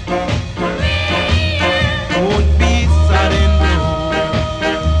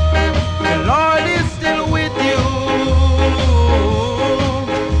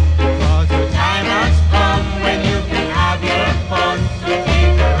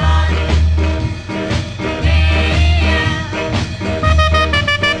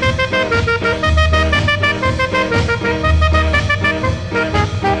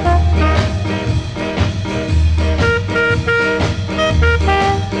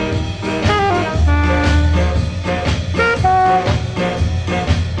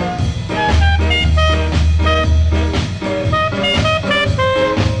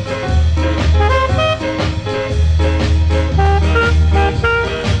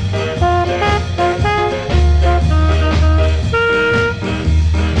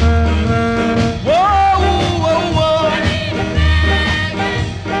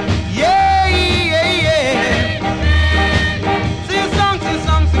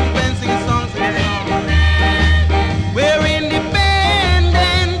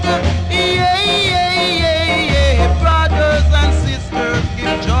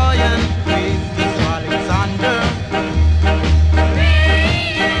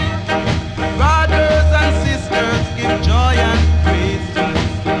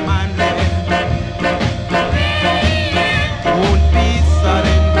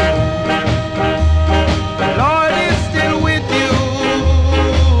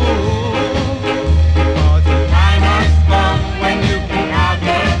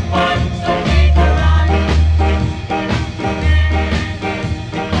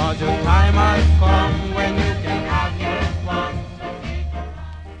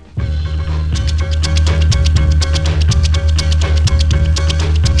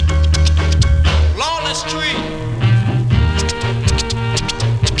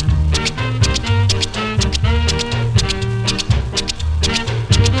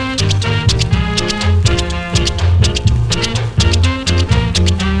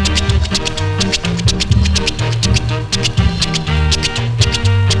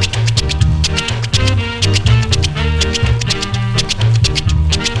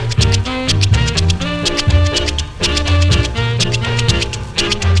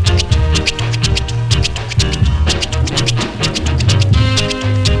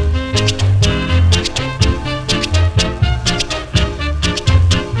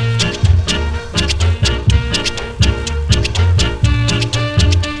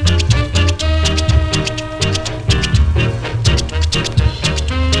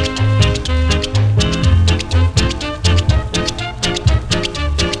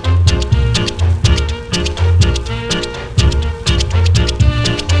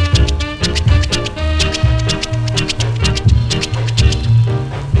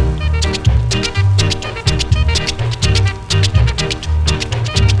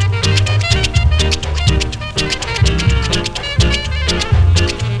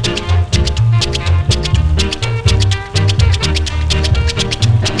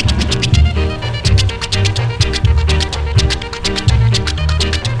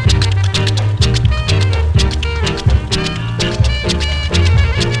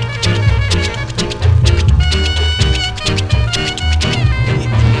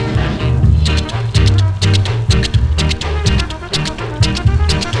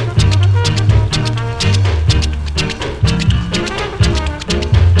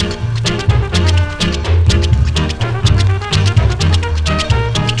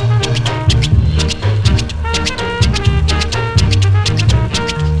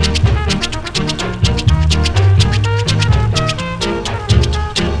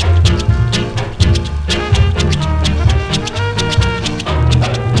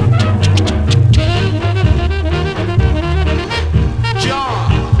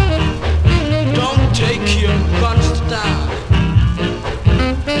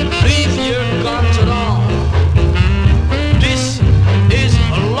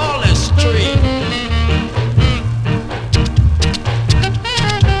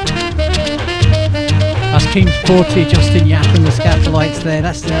 1940, Justin Yap and the Scatolites there.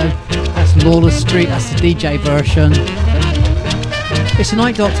 That's Lawless Street, that's the DJ version. It's the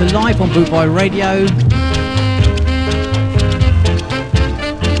Night Doctor live on Bootboy Radio.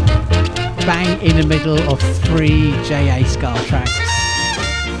 Bang in the middle of 3 J.A. Ska tracks.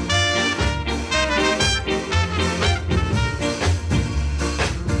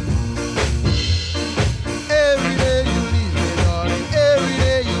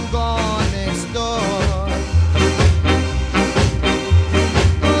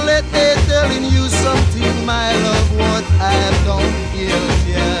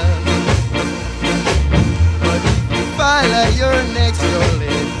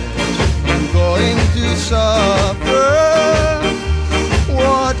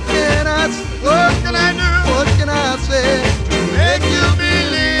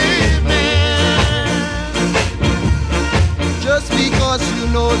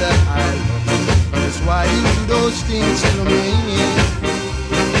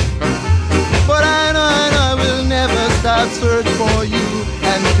 Search for you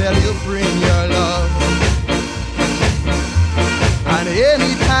and tell you bring your love. And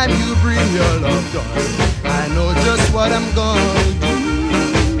anytime you bring your love, darling, I know just what I'm gonna do.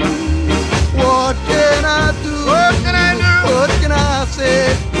 What can I do? What can I do? What can I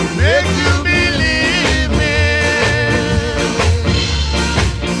say to make you believe me?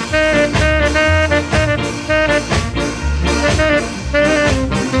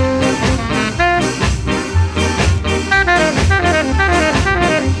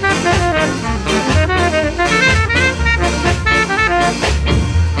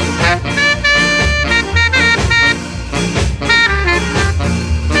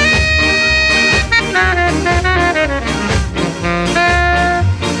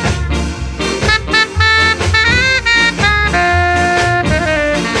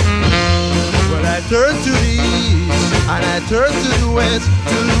 Turn to the west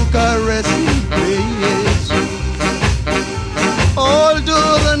to look a resting place.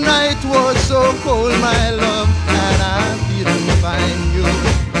 Although the night was so cold, my love, and I didn't find you,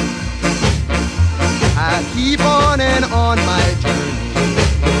 I keep on and on my journey.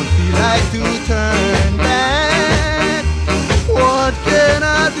 Don't feel like to turn back. What can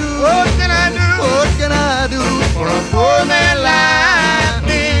I do? What can I do? What can I do for a poor man like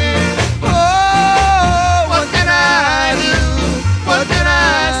me? What can I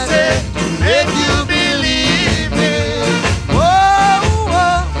say to make you believe me?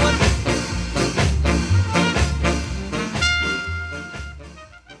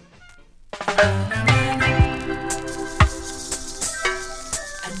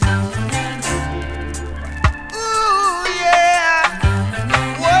 Ooh, yeah.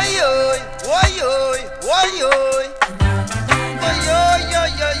 Woy-oy, woy-oy, woy-oy.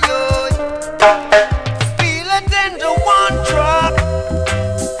 Woy-oy-oy-oy-oy. Feel it in the one drop.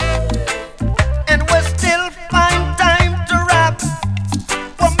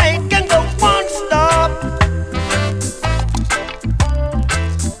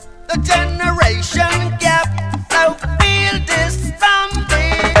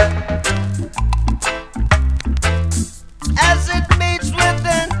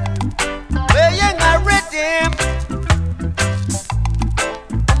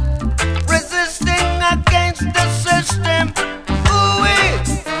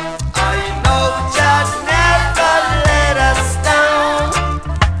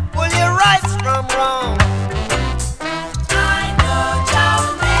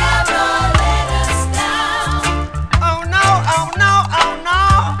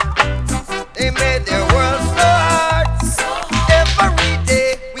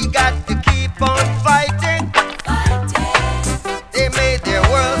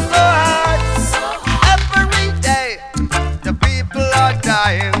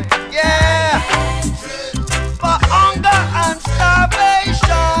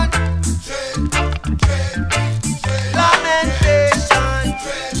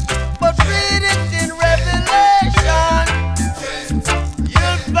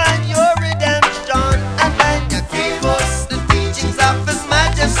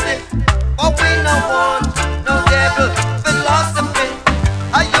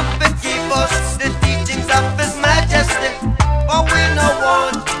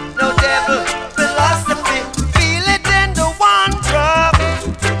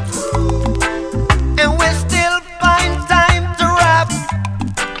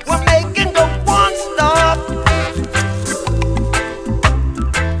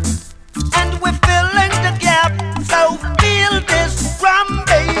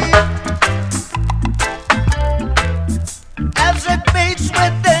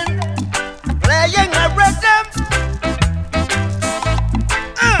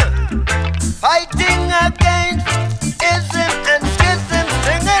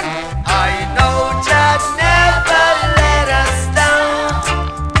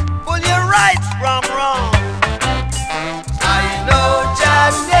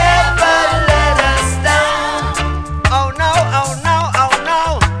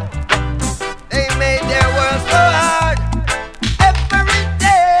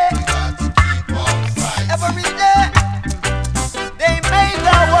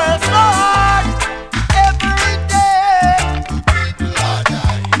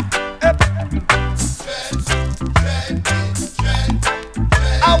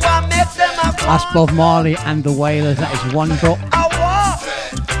 That's Bob Marley and the Wailers. That is One Drop.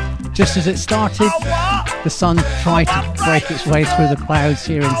 Just as it started, the sun tried to break its way through the clouds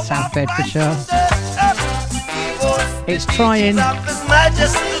here in South Bedfordshire. It's trying.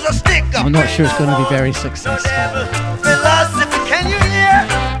 I'm not sure it's going to be very successful. Philosophy, can you hear?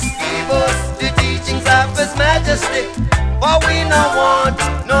 The teachings of His Majesty. For we no want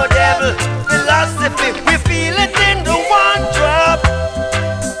no devil philosophy. We feel it in the one drop.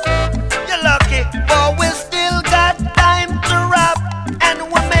 You're lucky, but we still got time to rap, and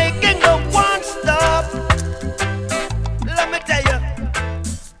we're making the one stop. Let me tell you,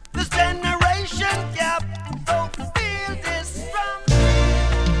 this generation gap. Don't feel this from.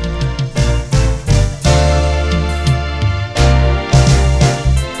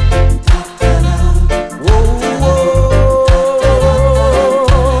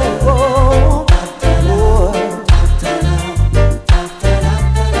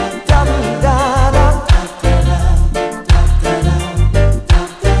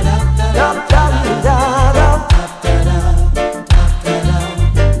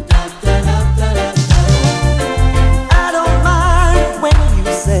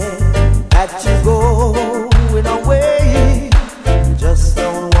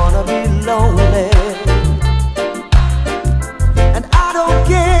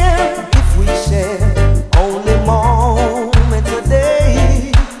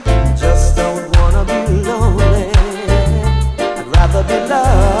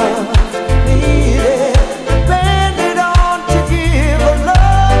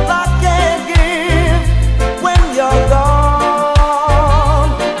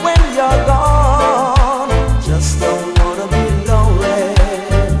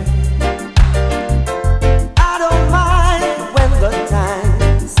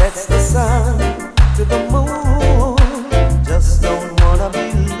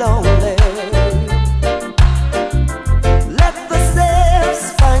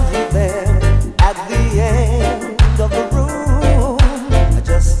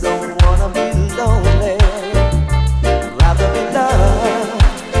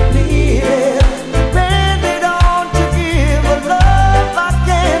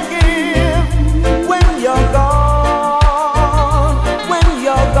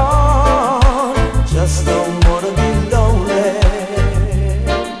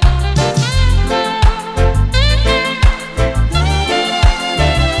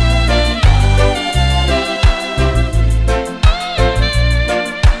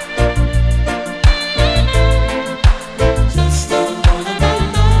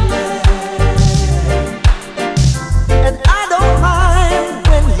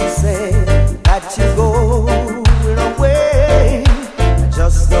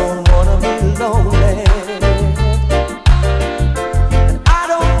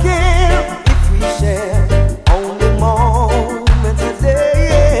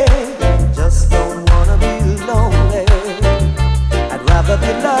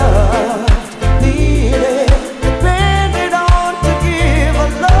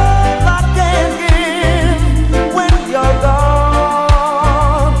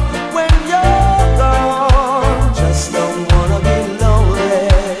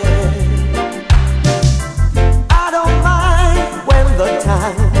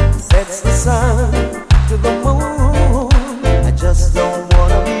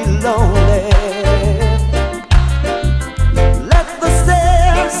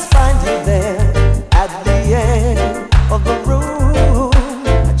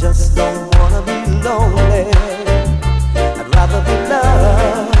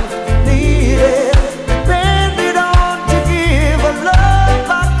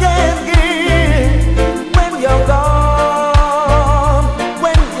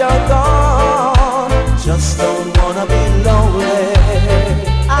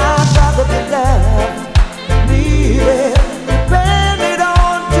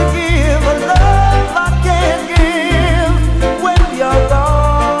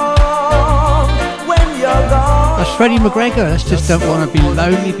 Freddie McGregor, Let's Just Don't Want to Be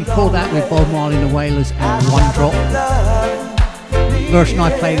Lonely. Before that, with Bob Marley and the Wailers and One Drop. The version I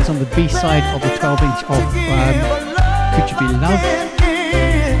played is on the B-side of the 12-inch of Could You Be Loved.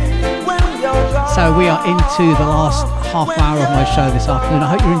 So we are into the last half hour of my show this afternoon. I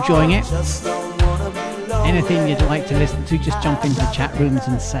hope you're enjoying it. Anything you'd like to listen to, just jump into the chat rooms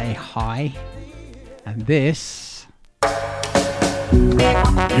and say hi. And this...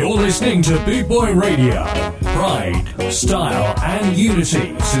 You're listening to Boot Boy Radio. Pride, style and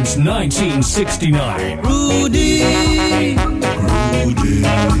unity since 1969. Rudy, Rudy,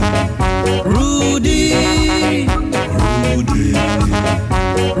 Rudy, Rudy,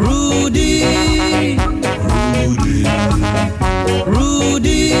 Rudy.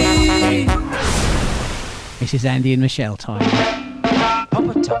 This is Andy and Michelle time.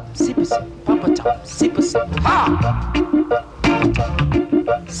 Papa top, sipper sip, papa top, sipper sip, ha! Papa top,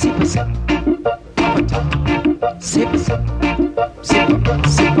 sipper sip, papa top, sipper sip, sipper, sipper,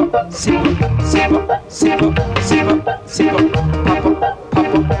 sipper, sipper, sipper, sipper, sipper, papa,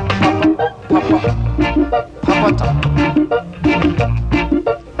 papa, papa, papa, papa top.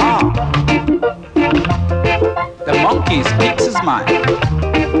 Ah! The monkey speaks his mind.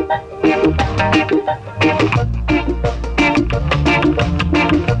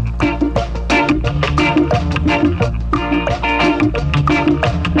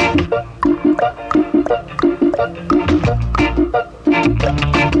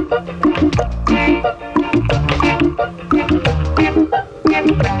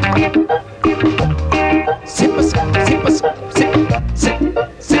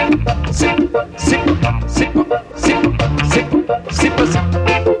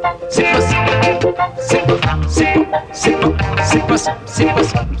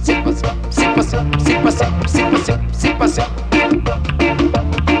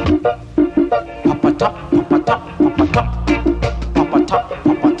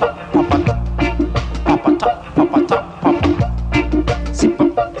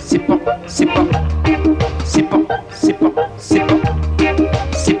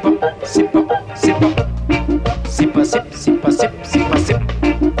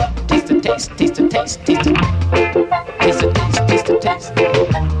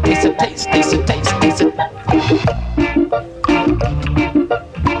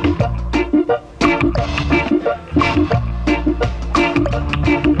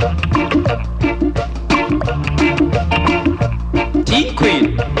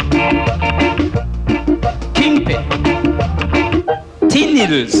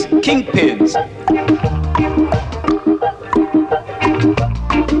 Kingpins.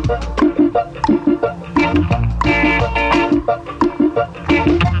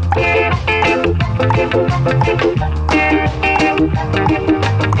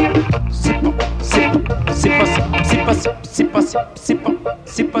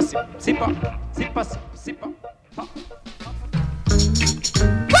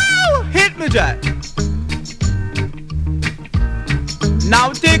 Woo! Hit me, Jack.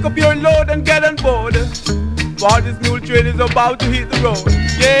 Now take up your load and get on board, for this mule train is about to hit the road.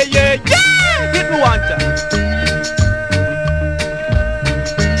 Yeah, yeah, yeah! Hit me one time.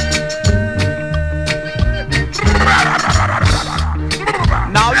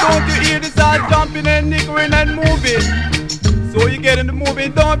 Now don't you hear the sound jumping and nickering and moving? So you get in the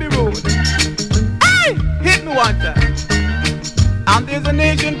moving, don't be rude. Hey! Hit me one time. And there's a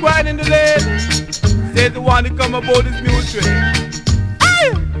nation crying in the lane, says the one to come aboard this mule train.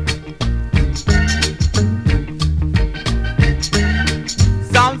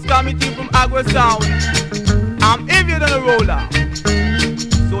 Sounds coming to you from Agua Sound. I'm heavier than a roller,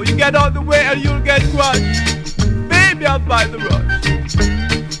 so you get out the way or you'll get crushed. Baby, I'll fight the rush.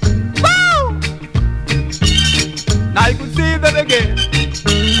 Woo! Now you can see that again.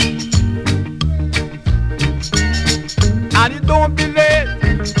 And you don't be late.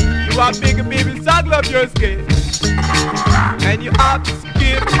 You are bigger, baby, saddle up your skin. And you have to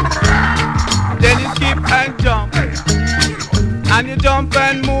skip, then you skip and jump, and you jump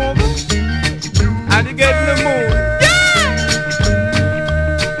and move, and you get in the mood.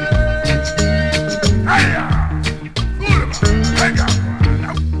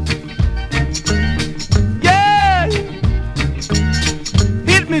 Yeah!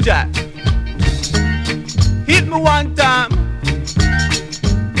 Hit me, Jack. Hit me one time.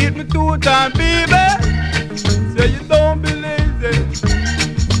 Hit me two times, baby. So you don't be lazy.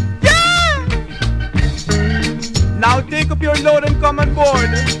 Yeah! Now take up your load and come on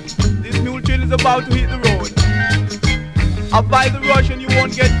board. This mule train is about to hit the road. I'll buy the rush and you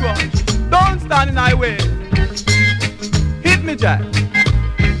won't get crushed. Don't stand in my way. Hit me, Jack.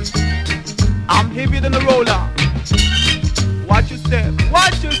 I'm heavier than a roller. Watch your step,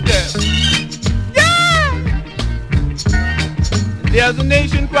 watch your step. Yeah! There's a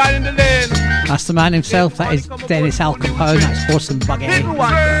nation crying in the lane. That's the man himself, that is Dennis Al Capone, that's Horse and Buggy.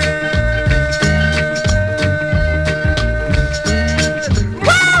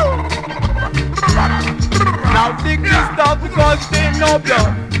 Now dig this stuff because it ain't no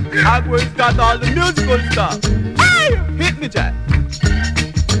bluff. Agua's got all the musical stuff. Hey! Hit me, Jack.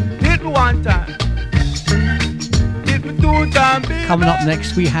 Hit me one time. Hit me two times, baby. Coming up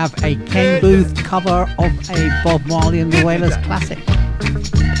next, we have a Ken Booth cover of a Bob Marley and the Wailers classic.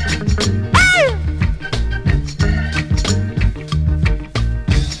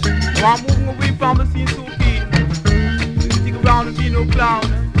 So I'm moving away from the scene so keen. You stick around and be no clown.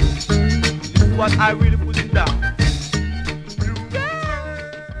 This is what I really put it down.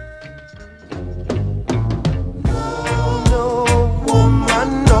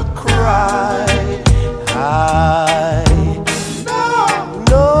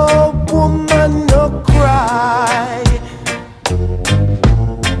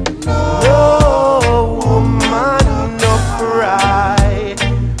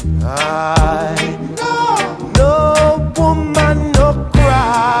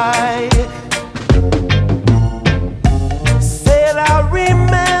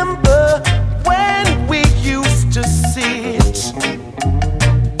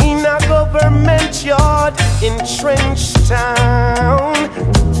 government yard in Trench Town.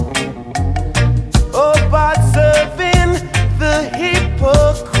 Observing the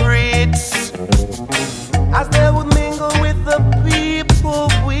hypocrites as they would mingle with the people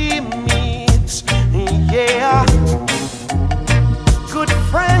we meet. Yeah, good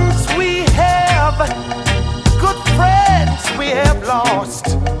friends we have, good friends we have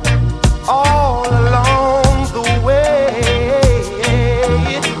lost all along the way.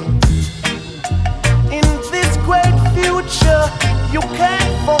 In this great future, you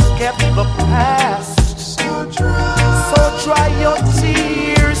can't forget the past. So dry your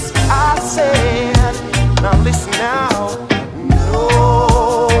tears, I said. Now listen now.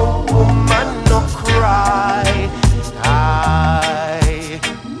 No woman, no cry.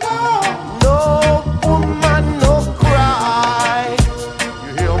 No woman, no cry.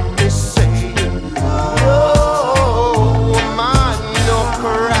 You hear me saying, no woman, no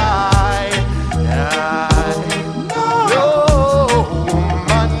cry. No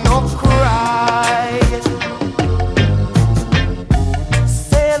woman, no cry.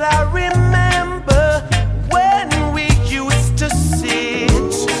 Said I remember when we used to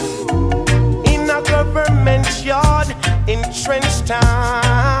sit in a government yard in Trench Town,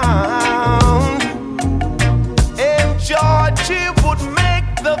 and Georgie would make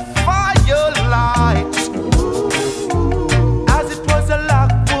the firelight as it was a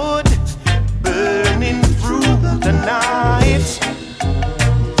logwood burning through the night.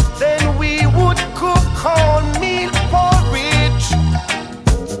 Then we would cook cornmeal porridge,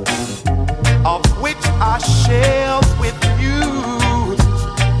 of which I share with you.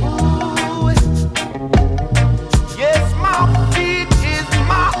 Yes, my feet is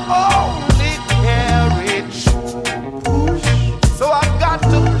my only carriage, so I've got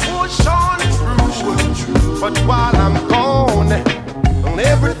to push on through. But while I'm gone,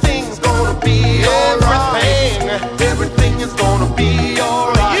 everything's gonna be alright. Everything is gonna be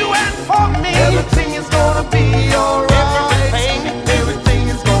alright. You and for me, everything is gonna be alright. Everything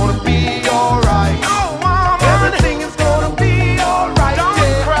is gonna be alright. Oh, woman, everything is gonna be alright.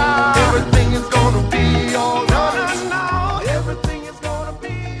 Don't cry. Everything is gonna be alright. No, everything is gonna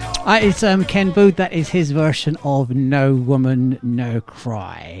be alright. It's Ken Boothe. That is his version of No Woman, No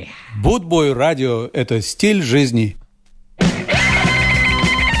Cry. Bootboy Radio – это стиль жизни.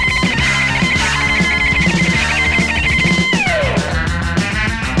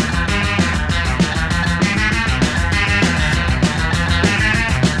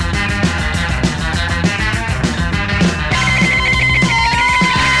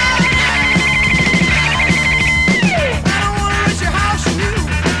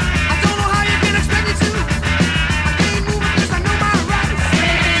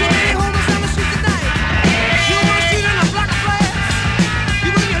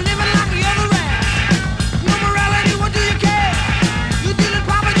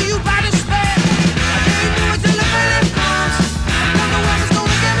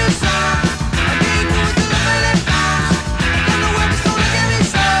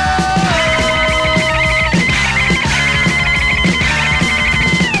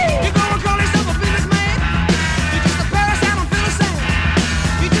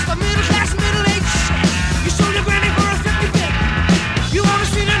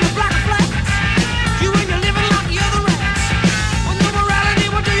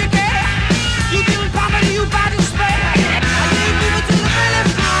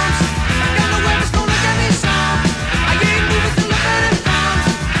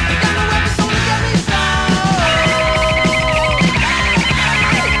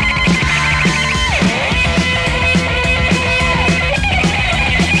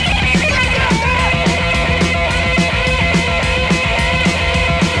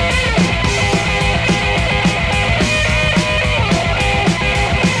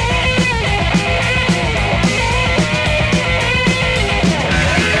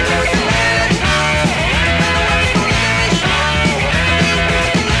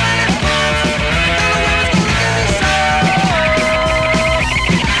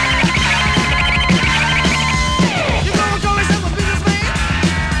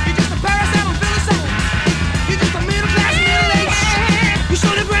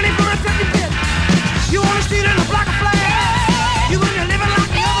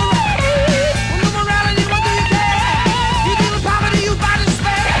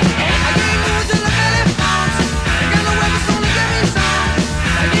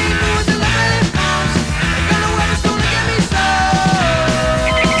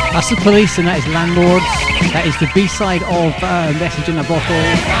 That's the Police, and that is Landlords. That is the B-side of Message in a Bottle.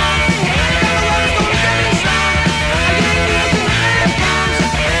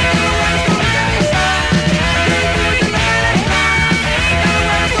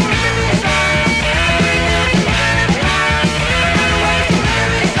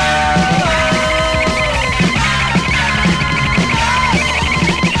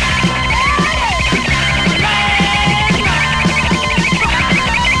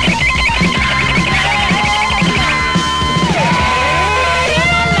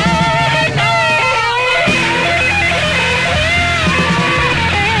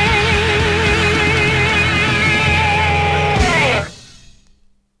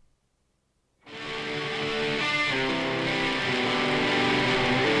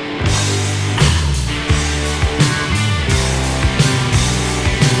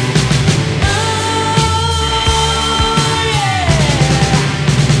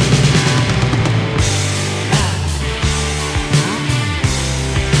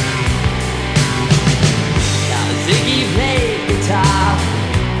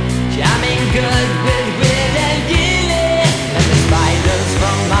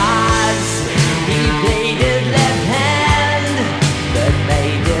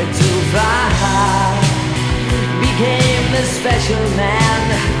 man.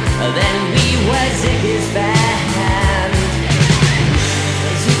 Then we were Ziggy's band.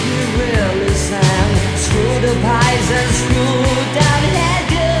 Ziggy really sang, screwed up eyes and screwed down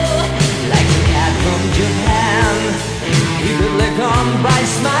hairdo, like a cat from Japan. He could lick on by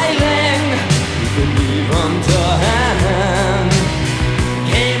smiling, he could leave on to hand.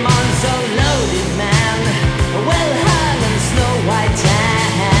 Came on so loaded, man, well hung and Snow White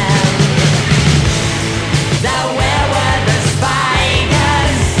tan. Now where were the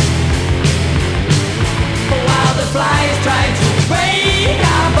spiders? While the flies tried to break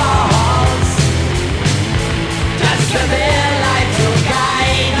our balls, just a bit light to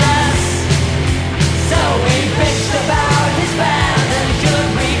guide us. So we bitched about his band and should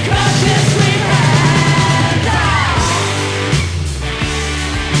we crush his sweet hand.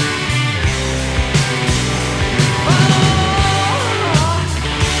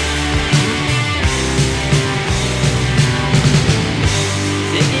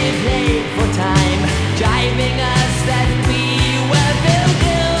 Ziggy played for time, driving us that we were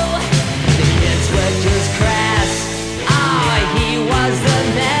voodoo. The kids were just crass. He was the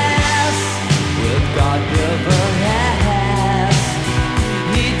mess with God given ass.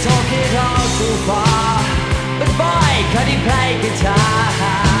 He took it all too far, but boy, could he play guitar.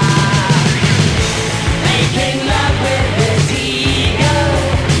 Making love with his ego,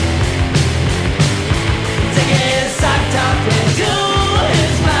 Ziggy sucked up into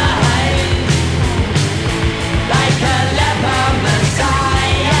his mind like a leper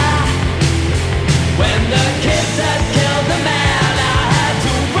messiah. When the kids had killed the man, I had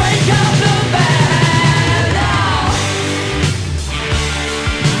to break up the band.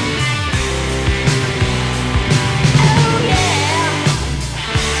 Oh yeah.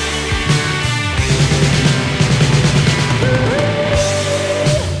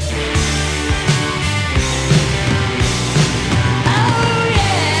 Oh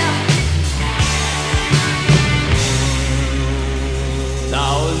yeah.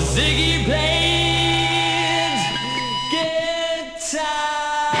 Now Ziggy played guitar.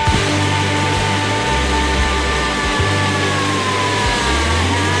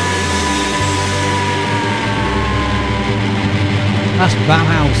 That's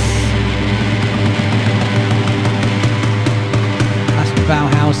Bauhaus. That's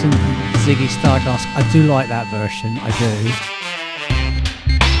Bauhaus and Ziggy Stardust. I do like that version, I do.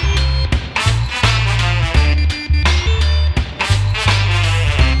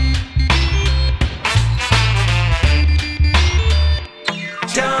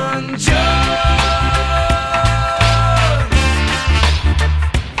 John Jones,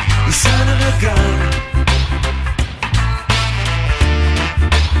 you son of a gun.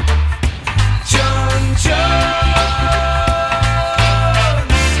 John Jones,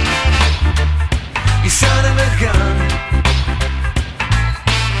 you son of a gun.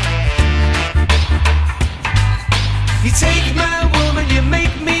 You take my woman, you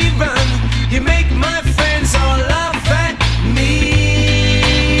make me run. You make my friends all laugh at me.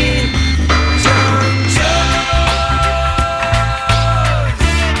 John Jones,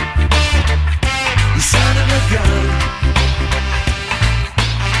 you son of a gun.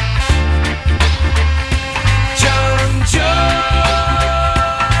 John Jones,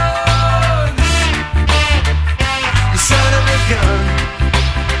 you son of a gun.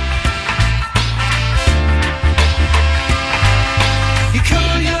 You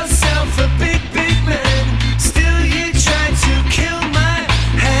call yourself a big, big man, still you try to kill my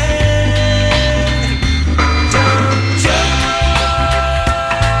hand. John Jones,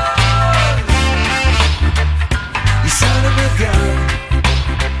 you son of a gun.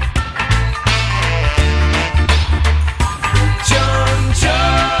 John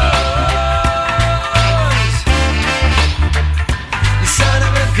Jones, you son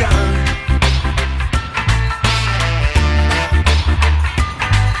of a gun.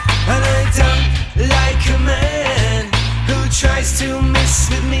 And I don't like a man who tries to mess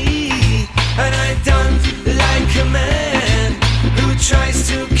with me. And I don't like a man who tries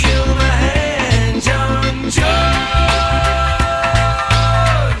to kill my hand. John Jones,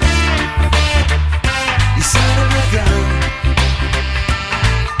 you son of a gun.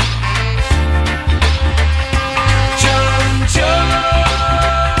 John Jones,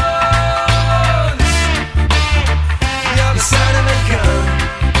 you're the son of a gun.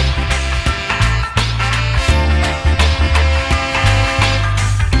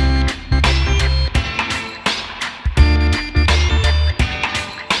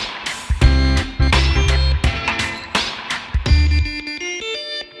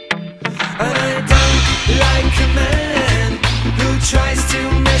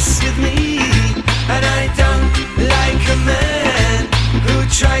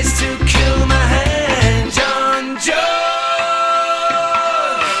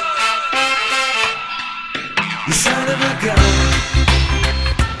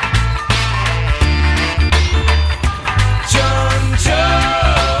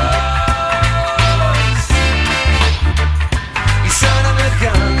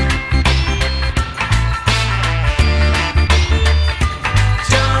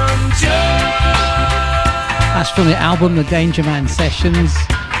 Fresh from the album The Danger Man Sessions.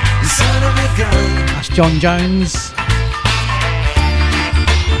 That's John Jones.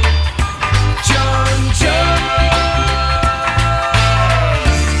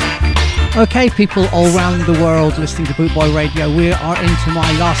 Okay, people all around the world listening to Bootboy Radio, we are into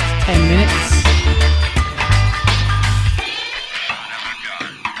my last 10 minutes.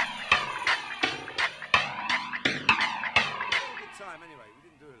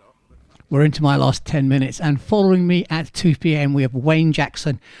 We're into my last 10 minutes, and following me at 2 p.m. we have Wayne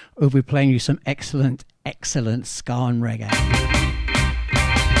Jackson, who will be playing you some excellent ska and reggae.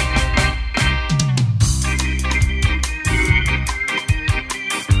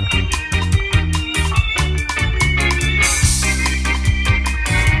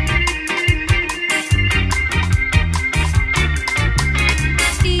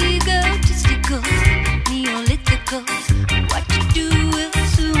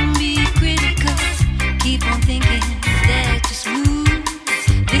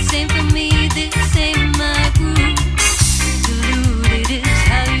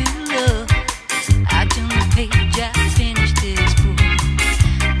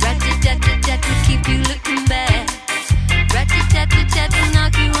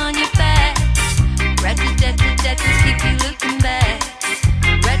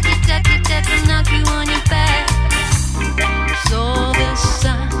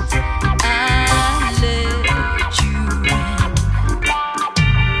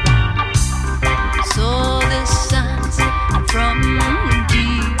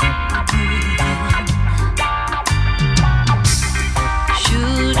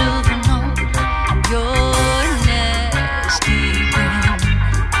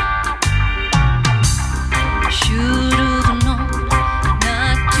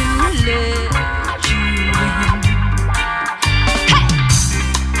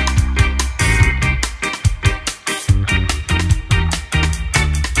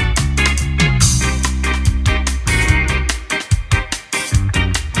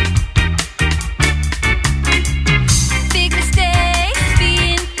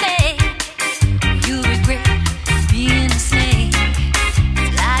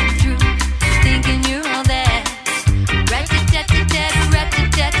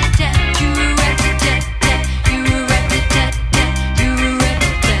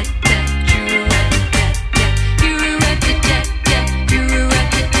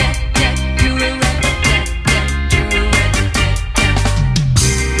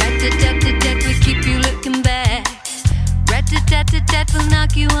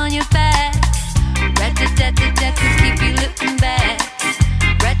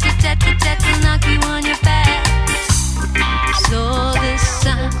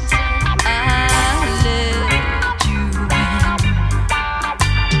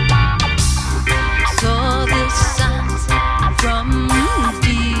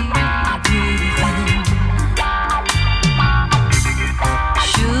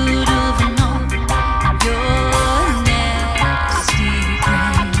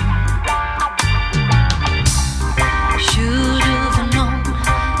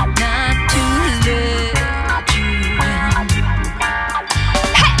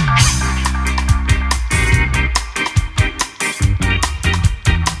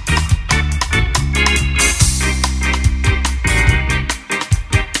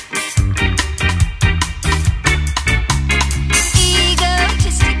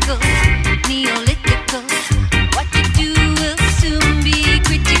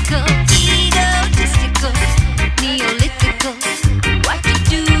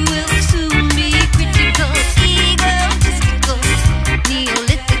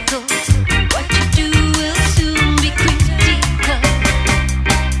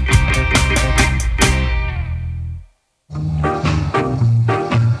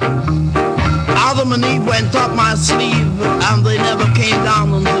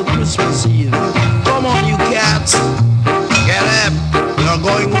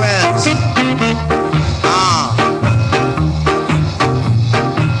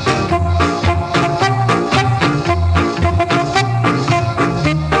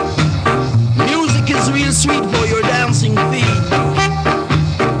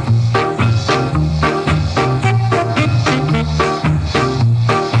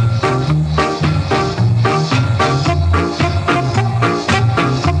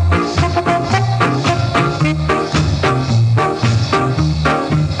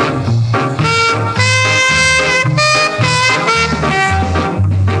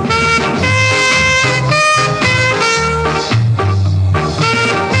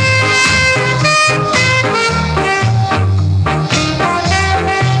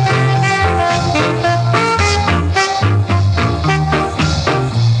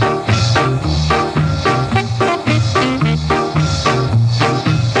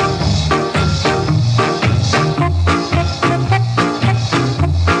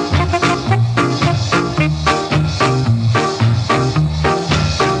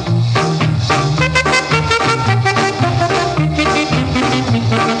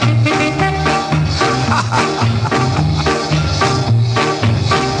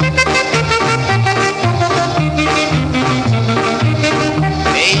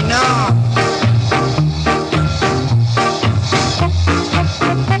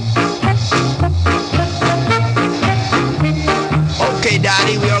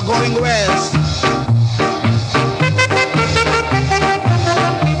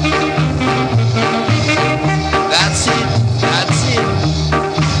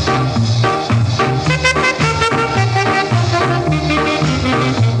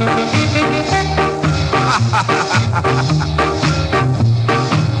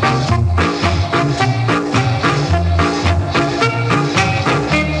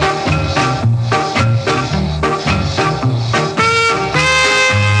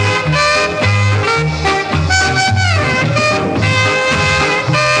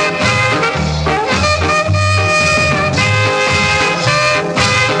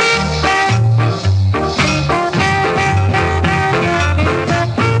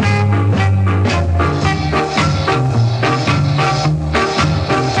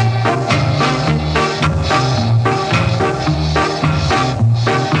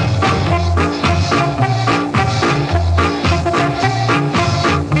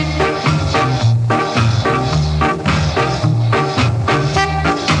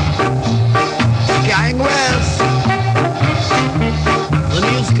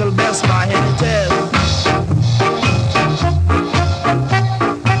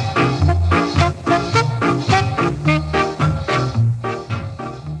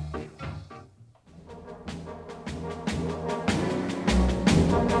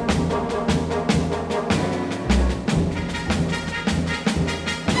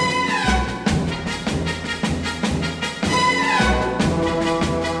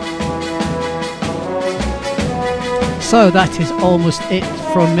 So that is almost it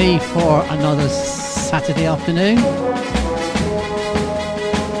from me for another Saturday afternoon.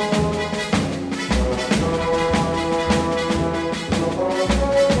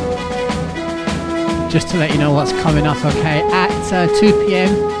 Just to let you know what's coming up, okay, at 2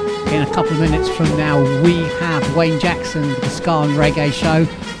 p.m. in a couple of minutes from now, we have Wayne Jackson with the Ska and Reggae Show.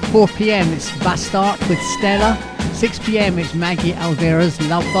 4 p.m. it's Bastard with Stella. 6 p.m. it's Maggie Alvera's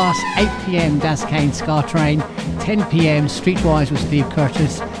Love Bus. 8 p.m. Daz Kane Ska Train. 10 p.m. Streetwise with Steve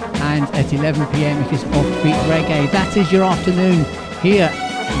Curtis. And at 11 p.m. it is Offbeat Reggae. That is your afternoon here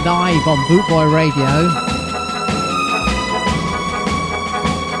live on Bootboy Radio.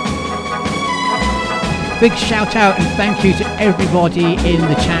 Big shout out and thank you to everybody in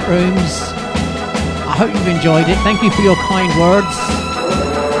the chat rooms. I hope you've enjoyed it. Thank you for your kind words.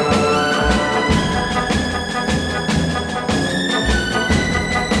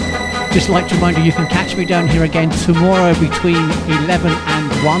 Just like to remind you can catch me down here again tomorrow between 11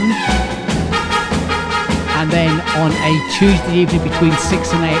 and 1. And then on a Tuesday evening between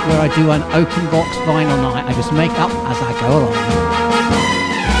 6 and 8 where I do an open box vinyl night. I just make up as I go along.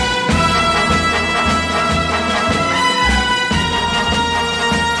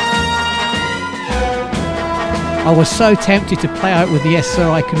 I was so tempted to play out with the Yes Sir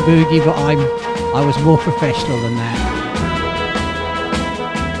I Can Boogie, but I was more professional than that.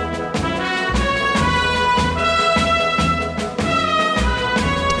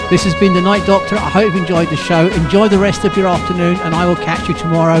 This has been The Night Doctor. I hope you enjoyed the show. Enjoy the rest of your afternoon, and I will catch you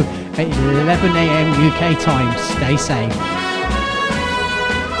tomorrow at 11 a.m. UK time. Stay safe.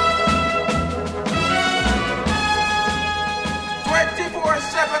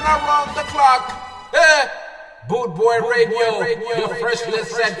 24/7 around the clock. Bootboy Radio, your freshly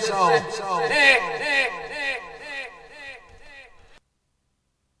said so.